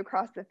slap you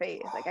across the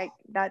face. Like I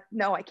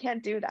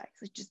can't do that.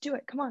 He's like, just do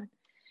it. Come on.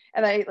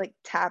 And I like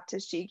tapped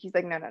his cheek. He's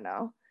like,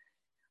 no.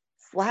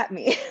 Slap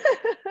me.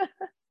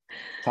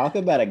 Talk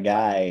about a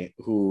guy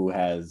who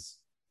has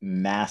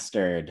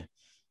mastered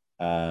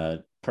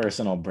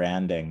personal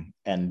branding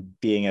and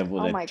being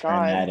able to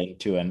turn that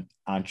into an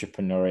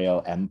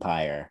entrepreneurial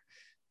empire.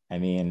 I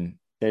mean,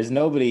 there's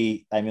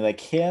nobody, I mean, like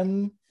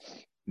him,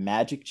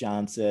 Magic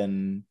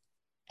Johnson,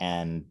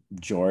 and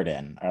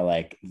Jordan are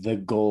like the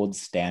gold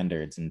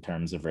standards in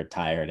terms of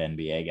retired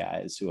NBA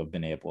guys who have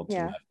been able to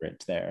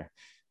leverage their,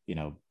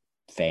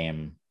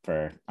 fame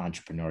for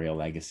entrepreneurial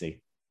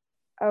legacy.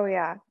 Oh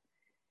yeah.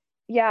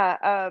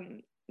 Yeah.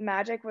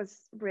 Magic was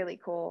really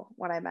cool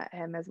when I met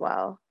him as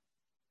well.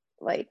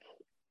 Like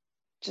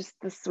just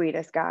the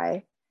sweetest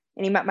guy.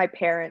 And he met my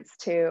parents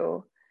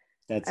too.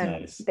 That's and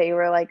nice. They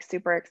were like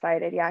super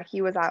excited. Yeah,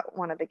 he was at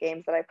one of the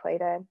games that I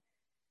played in.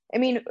 I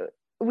mean,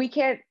 we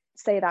can't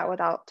say that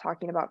without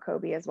talking about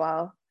Kobe as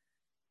well.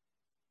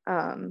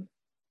 Even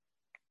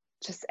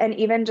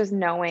just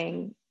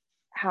knowing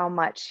how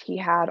much he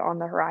had on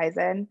the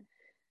horizon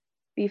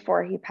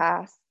before he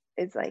passed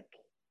is like,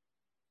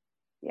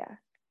 yeah.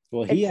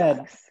 Well,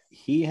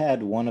 he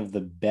had one of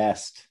the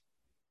best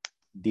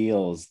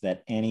deals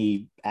that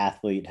any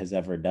athlete has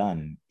ever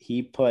done.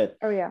 He put,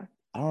 I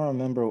don't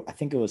remember, I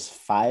think it was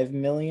 5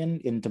 million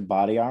into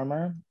body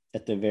armor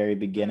at the very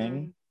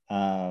beginning.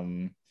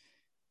 And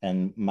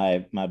my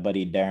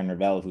buddy Darren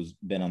Ravel, who's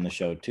been on the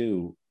show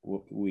too,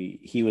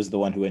 he was the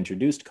one who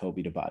introduced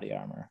Kobe to body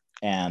armor,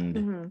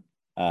 and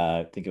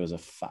I think it was a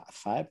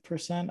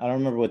 5%. I don't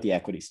remember what the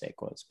equity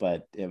stake was,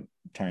 but it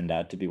turned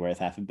out to be worth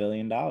 $500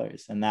 million,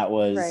 and that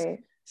was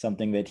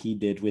something that he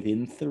did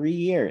within 3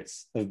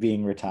 years of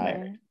being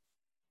retired.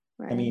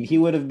 I mean, he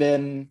would have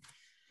been.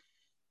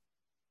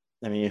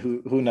 I mean,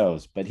 who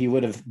knows? But he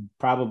would have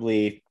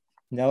probably,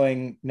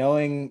 knowing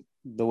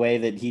the way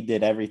that he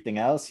did everything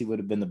else, he would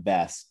have been the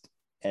best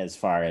as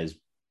far as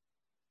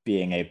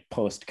being a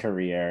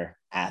post-career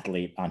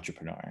athlete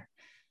entrepreneur.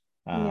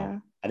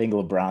 I think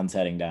LeBron's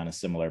heading down a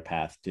similar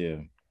path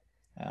too.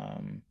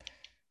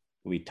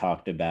 We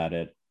talked about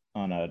it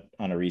on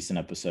a recent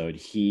episode.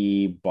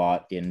 He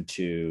bought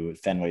into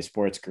Fenway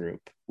Sports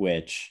Group,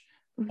 which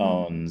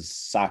owns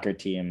soccer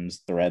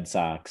teams, the Red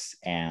Sox,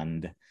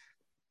 and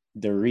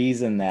the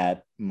reason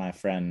that my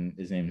friend,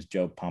 his name is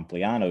Joe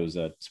Pompliano, who's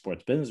a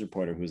sports business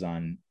reporter who's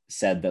on,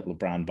 said that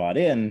LeBron bought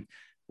in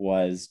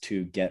was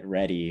to get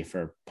ready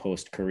for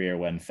post-career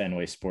when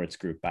Fenway Sports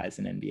Group buys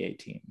an NBA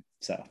team.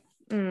 So,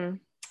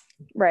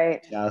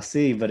 right. I'll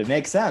see, but it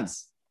makes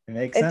sense.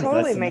 It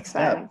totally makes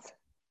sense.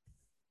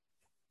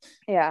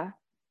 Yeah.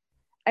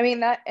 I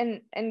mean, that,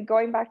 and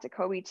going back to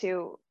Kobe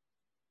too,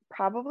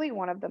 probably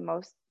one of the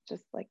most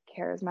just like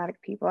charismatic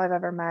people I've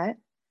ever met.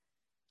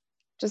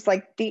 Just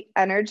like the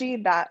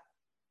energy that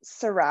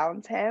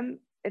surrounds him,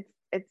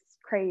 it's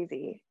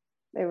crazy.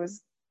 It was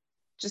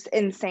just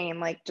insane,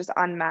 like just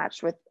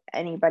unmatched with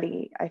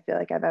anybody I feel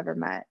like I've ever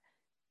met.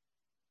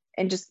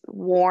 And just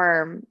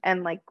warm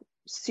and like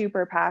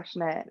super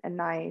passionate and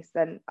nice.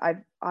 And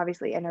I've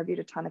obviously interviewed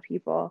a ton of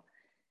people,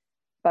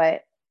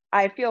 but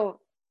I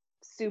feel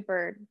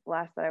super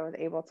blessed that I was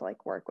able to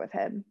like work with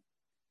him,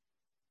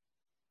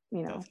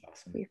 That's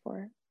awesome.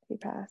 before he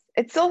passed.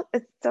 It still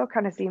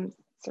kind of seems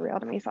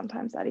surreal to me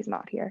sometimes that he's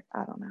not here.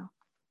 I don't know.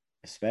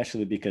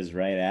 Especially because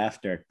right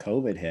after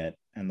COVID hit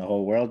and the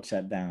whole world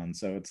shut down.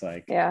 So it's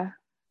like,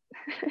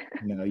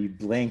 you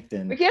blinked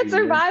and we can't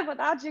survive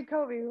without you,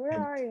 Kobe. Where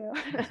are you?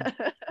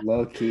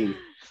 low key.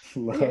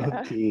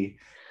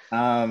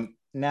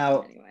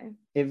 Now, anyway,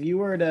 if you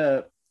were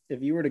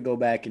to go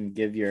back and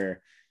give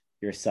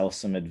yourself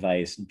some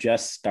advice,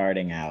 just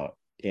starting out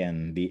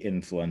in the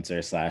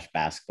influencer /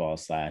 basketball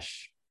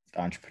 /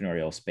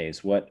 entrepreneurial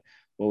space, what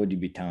would you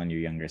be telling your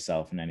younger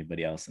self and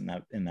anybody else in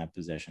that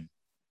position?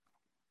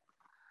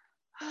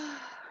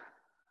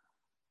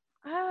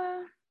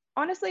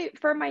 Honestly,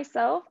 for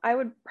myself, I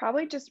would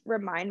probably just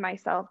remind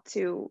myself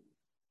to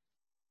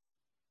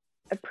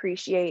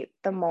appreciate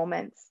the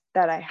moments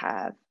that I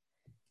have.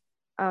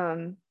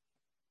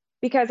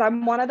 Because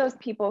I'm one of those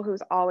people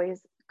who's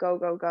always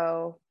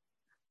go,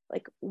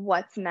 like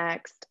what's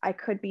next? I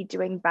could be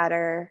doing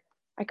better.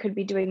 I could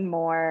be doing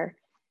more.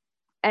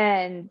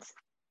 And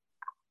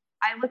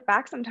I look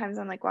back sometimes,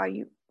 I'm like, wow,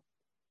 you're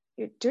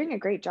doing a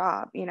great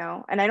job,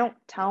 and I don't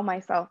tell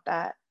myself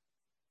that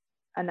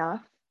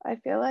enough, I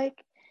feel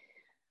like.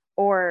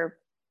 Or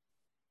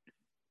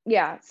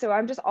so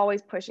I'm just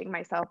always pushing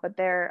myself. But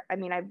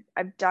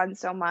I've done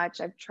so much,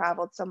 I've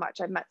traveled so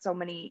much, I've met so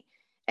many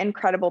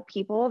incredible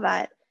people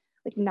that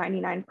like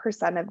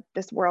 99% of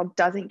this world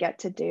doesn't get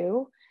to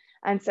do.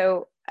 And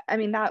so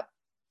that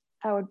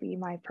would be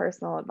my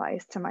personal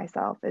advice to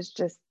myself, is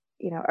just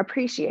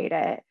appreciate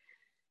it,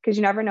 because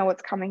you never know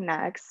what's coming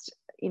next,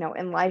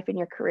 in life, in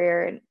your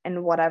career,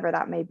 and whatever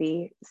that may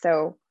be.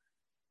 So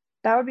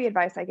that would be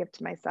advice I give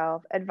to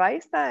myself.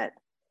 Advice that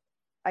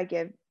I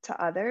give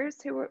to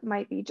others who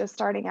might be just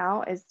starting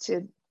out is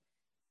to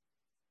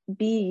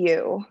be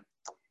you.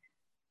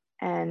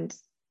 And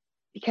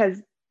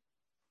because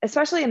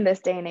especially in this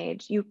day and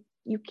age, you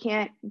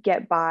can't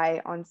get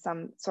by on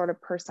some sort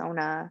of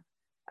persona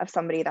of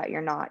somebody that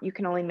you're not. You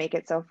can only make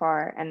it so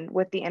far. And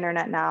with the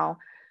internet now,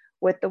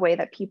 with the way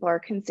that people are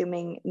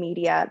consuming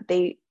media,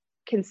 they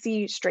can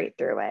see straight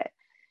through it.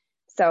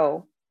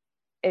 So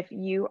if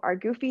you are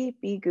goofy,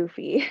 be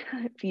goofy.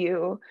 If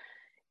you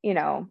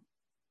know,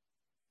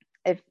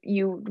 if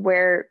you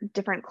wear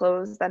different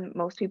clothes than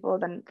most people,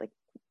 then like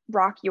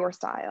rock your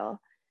style.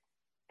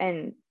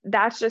 And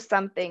that's just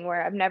something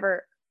where I've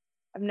never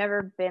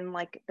been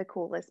like the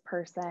coolest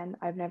person.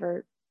 I've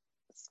never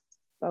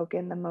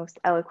spoken the most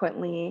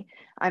eloquently.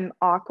 I'm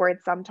awkward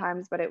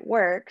sometimes, but it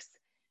works.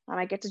 And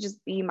I get to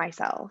just be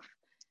myself.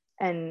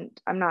 And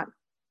I'm not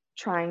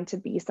trying to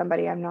be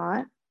somebody I'm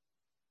not.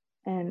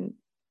 And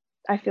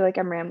I feel like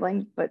I'm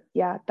rambling, but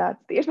yeah,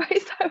 that's the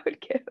advice I would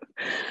give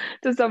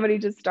to somebody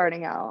just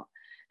starting out.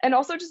 And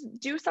also just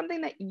do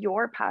something that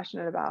you're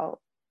passionate about.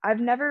 I've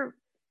never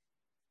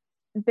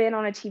been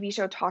on a TV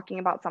show talking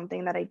about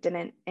something that I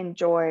didn't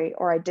enjoy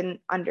or I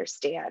didn't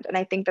understand. And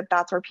I think that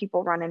that's where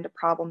people run into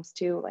problems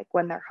too. Like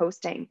when they're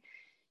hosting,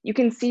 you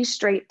can see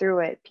straight through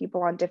it.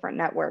 People on different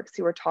networks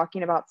who are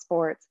talking about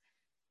sports,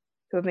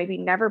 who have maybe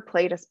never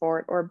played a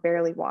sport or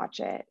barely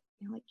watch it.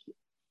 You're like,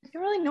 you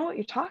don't really know what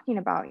you're talking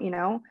about, you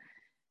know?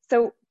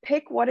 So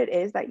pick what it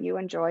is that you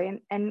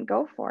enjoy and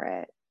go for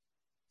it.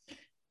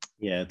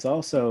 Yeah, it's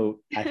also,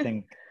 I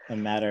think, a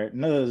matter,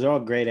 no, those are all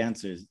great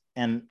answers.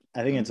 And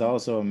I think it's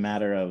also a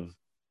matter of,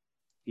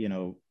 you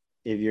know,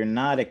 if you're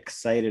not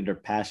excited or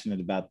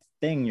passionate about the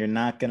thing, you're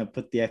not going to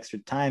put the extra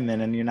time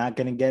in and you're not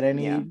going to get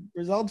any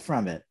result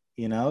from it.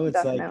 You know, it's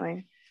definitely.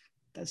 Like,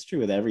 that's true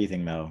with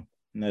everything though.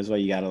 And that's why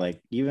you got to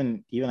like,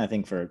 even I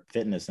think for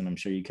fitness, and I'm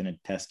sure you can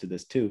attest to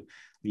this too,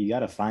 you got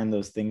to find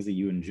those things that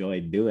you enjoy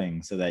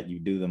doing so that you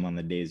do them on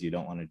the days you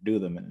don't want to do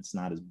them. And it's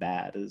not as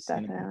bad as,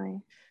 definitely. You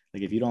know,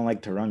 like if you don't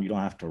like to run, you don't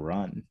have to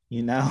run,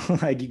 you know,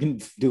 like you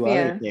can do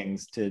other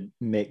things to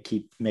make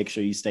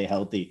sure you stay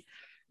healthy,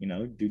 you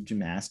know, do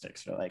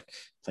gymnastics or like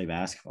play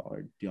basketball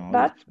or do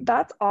all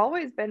that's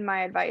always been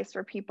my advice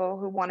for people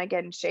who want to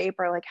get in shape,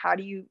 or like, how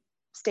do you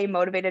stay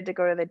motivated to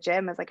go to the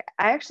gym? Is like,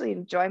 I actually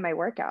enjoy my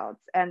workouts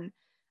and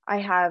I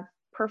have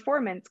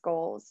performance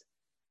goals,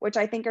 which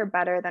I think are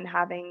better than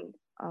having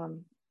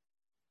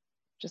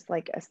just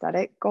like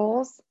aesthetic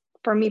goals.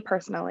 For me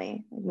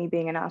personally, like me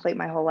being an athlete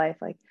my whole life,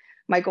 like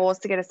my goal is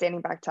to get a standing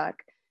back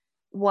tuck.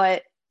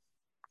 What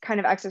kind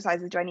of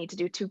exercises do I need to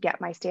do to get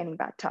my standing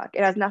back tuck?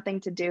 It has nothing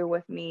to do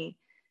with me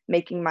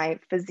making my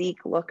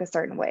physique look a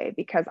certain way,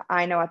 because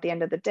I know at the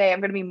end of the day, I'm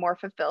going to be more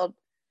fulfilled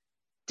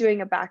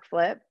doing a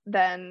backflip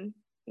than,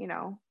 you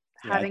know,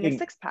 having a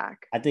six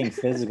pack. I think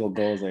physical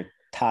goals are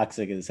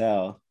toxic as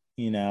hell,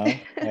 you know,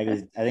 like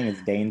I think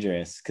it's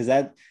dangerous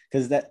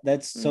because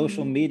that's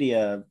social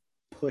media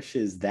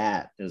pushes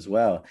that as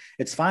well.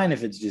 It's fine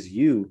if it's just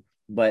you,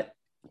 but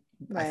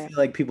I feel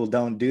like people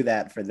don't do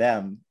that for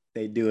them.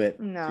 They do it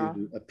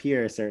to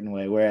appear a certain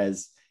way,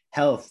 whereas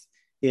health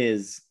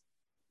is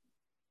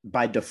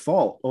by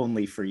default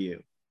only for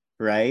you,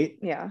 right?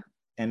 Yeah.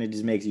 And it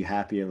just makes you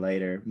happier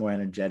later, more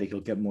energetic,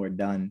 you'll get more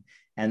done.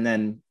 And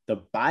then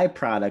the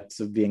byproducts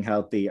of being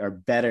healthy are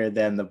better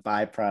than the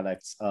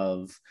byproducts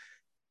of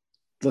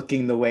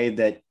looking the way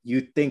that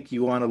you think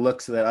you want to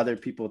look so that other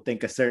people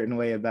think a certain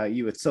way about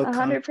you. It's so 100%.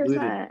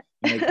 Convoluted.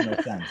 It makes no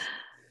sense.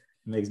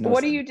 It makes no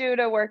what sense. Do you do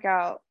to work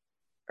out?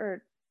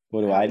 Or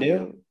what do I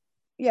do?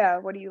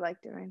 What do you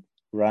like doing?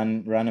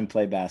 Run and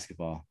play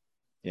basketball.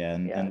 Yeah,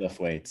 and lift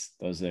weights.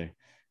 Those are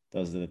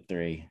the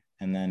three.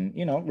 And then,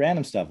 you know,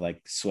 random stuff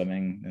like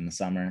swimming in the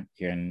summer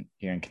here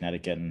in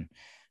Connecticut and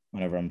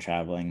whenever I'm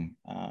traveling.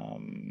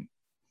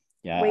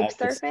 Wake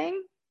surfing?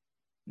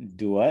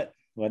 Do what?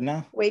 What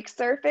now? Wake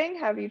surfing?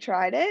 Have you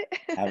tried it?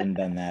 Haven't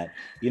done that.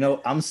 You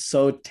know, I'm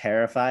so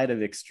terrified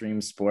of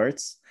extreme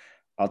sports.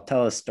 I'll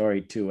tell a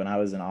story too. When I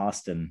was in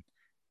Austin,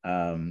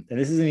 and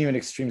this isn't even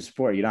extreme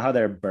sport. You know how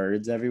there are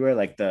birds everywhere,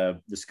 like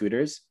the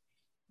scooters?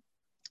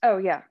 Oh,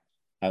 yeah.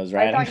 I was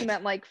riding. I thought you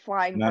meant like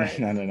flying birds.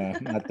 No,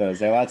 not those.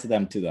 There are lots of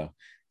them too, though.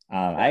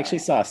 I actually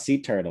saw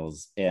sea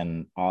turtles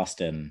in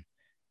Austin.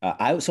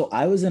 I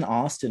was in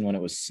Austin when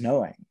it was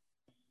snowing.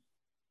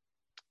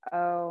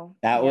 Oh,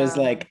 that was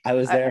like I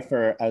was there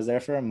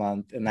for a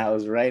month, and that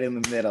was right in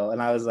the middle.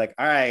 And I was like,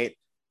 all right,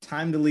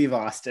 time to leave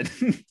Austin.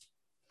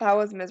 That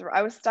was miserable.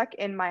 I was stuck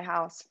in my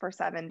house for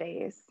 7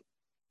 days.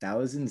 That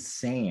was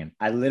insane.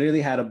 I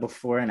literally had a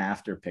before and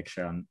after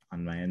picture on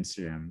my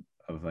Instagram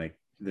of like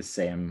the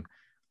same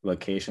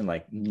location,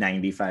 like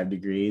 95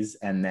 degrees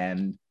and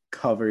then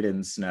covered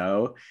in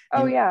snow.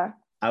 Oh, yeah.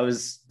 I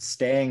was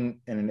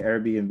staying in an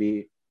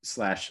Airbnb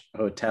 /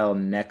 hotel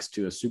next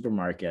to a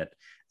supermarket.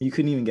 You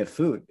couldn't even get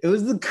food. It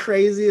was the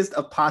craziest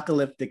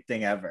apocalyptic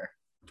thing ever.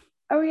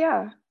 Oh,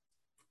 yeah.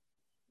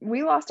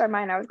 We lost our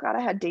mind. I was glad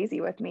I had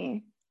Daisy with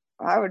me.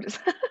 I would just.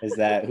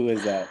 Who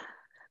is that?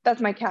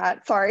 That's my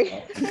cat. Sorry.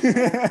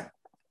 Oh.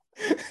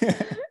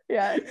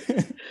 Yeah.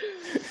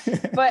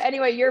 But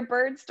anyway, your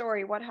bird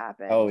story, what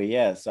happened? Oh,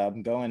 yeah. So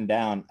I'm going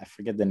down. I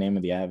forget the name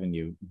of the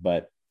avenue,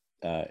 but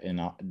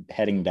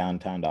heading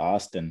downtown to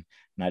Austin,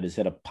 and I just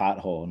hit a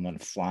pothole and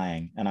went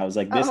flying. And I was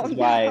like, Oh,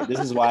 no. this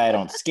is why I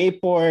don't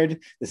skateboard.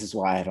 This is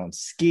why I don't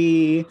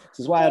ski. This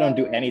is why I don't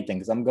do anything,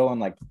 because I'm going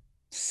like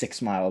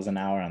 6 miles an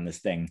hour on this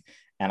thing,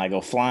 and I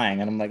go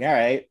flying, and I'm like, all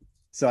right.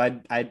 So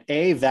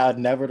I vowed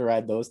never to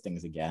ride those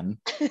things again.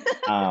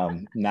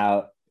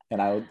 Now,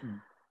 and I would,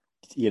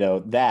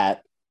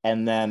 that,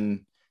 and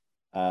then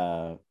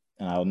and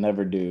I'll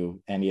never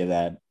do any of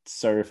that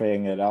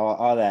surfing and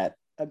all that.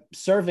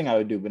 Surfing I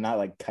would do, but not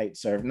like kite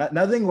surf.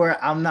 Nothing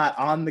where I'm not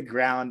on the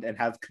ground and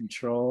have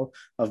control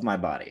of my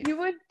body. You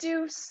would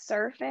do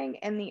surfing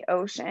in the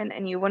ocean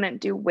and you wouldn't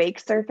do wake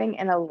surfing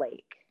in a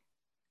lake.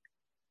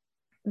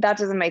 That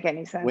doesn't make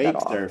any sense Wake at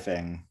all.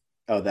 surfing.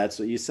 Oh, that's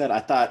what you said. I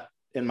thought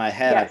in my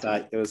head, yes. I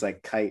thought it was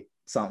like kite,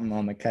 something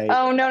on the kite.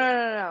 Oh,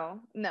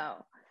 no.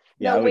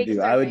 Yeah,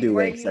 no, I would do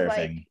wake surfing.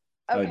 Like,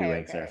 I would do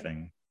wake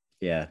surfing.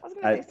 Yeah.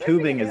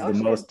 Tubing is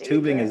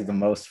the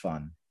most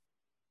fun.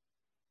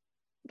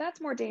 That's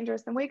more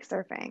dangerous than wake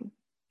surfing.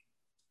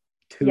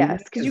 Tubing,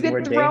 yes, because you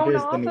get thrown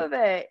off of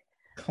it.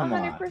 Come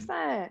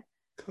 100%.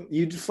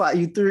 You just fly.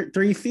 You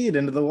 3 feet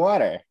into the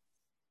water.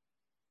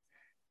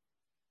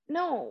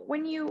 No,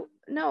 when you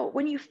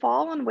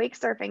fall on wake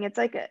surfing,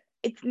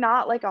 it's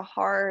not like a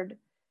hard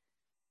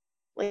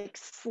like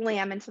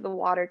slam into the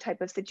water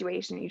type of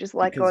situation. You just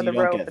let go of the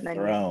rope and then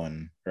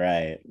thrown.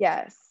 Right.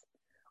 Yes.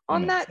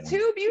 On that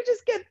tube, you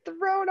just get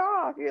thrown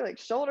off. Your like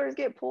shoulders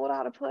get pulled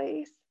out of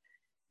place.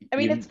 I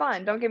mean, it's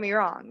fun. Don't get me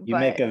wrong. You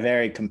make a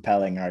very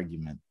compelling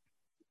argument.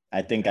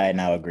 I think I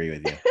now agree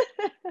with you.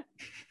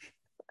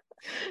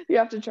 You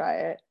have to try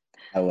it.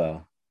 I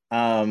will.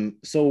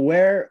 So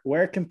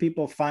where can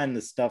people find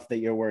the stuff that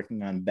you're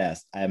working on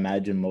best? I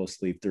imagine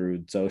mostly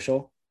through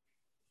social.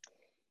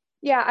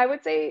 Yeah, I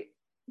would say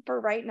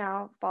for right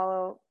now,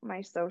 follow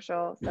my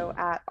social. So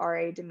at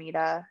RA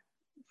Demita.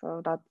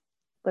 So that's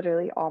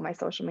literally all my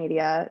social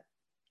media: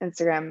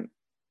 Instagram,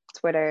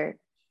 Twitter,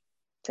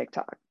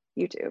 TikTok,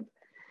 YouTube.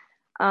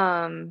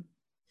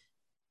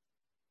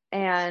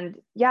 And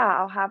yeah,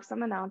 I'll have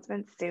some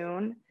announcements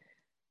soon.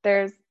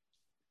 There's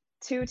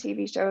 2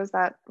 TV shows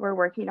that we're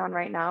working on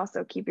right now,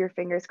 so keep your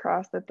fingers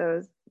crossed that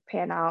those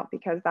pan out,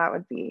 because that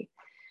would be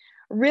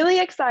really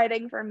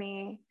exciting for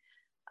me.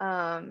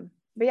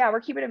 But yeah,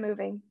 we're keeping it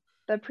moving.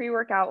 The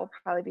pre-workout will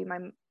probably be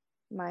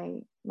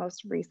my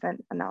most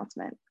recent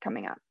announcement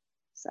coming up.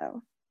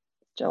 So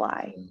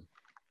July.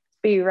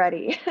 Be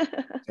ready.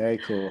 Very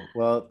cool.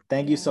 Well,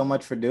 thank you so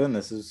much for doing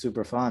this. This is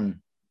super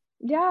fun.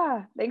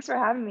 Yeah, thanks for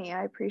having me.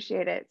 I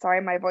appreciate it.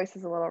 Sorry, my voice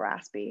is a little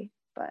raspy,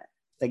 but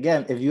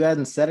again, if you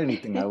hadn't said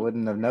anything, I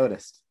wouldn't have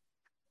noticed.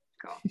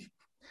 Cool.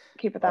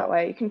 Keep it that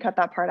way. You can cut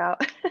that part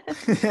out.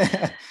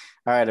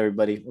 All right,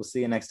 everybody. We'll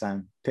see you next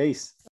time. Peace.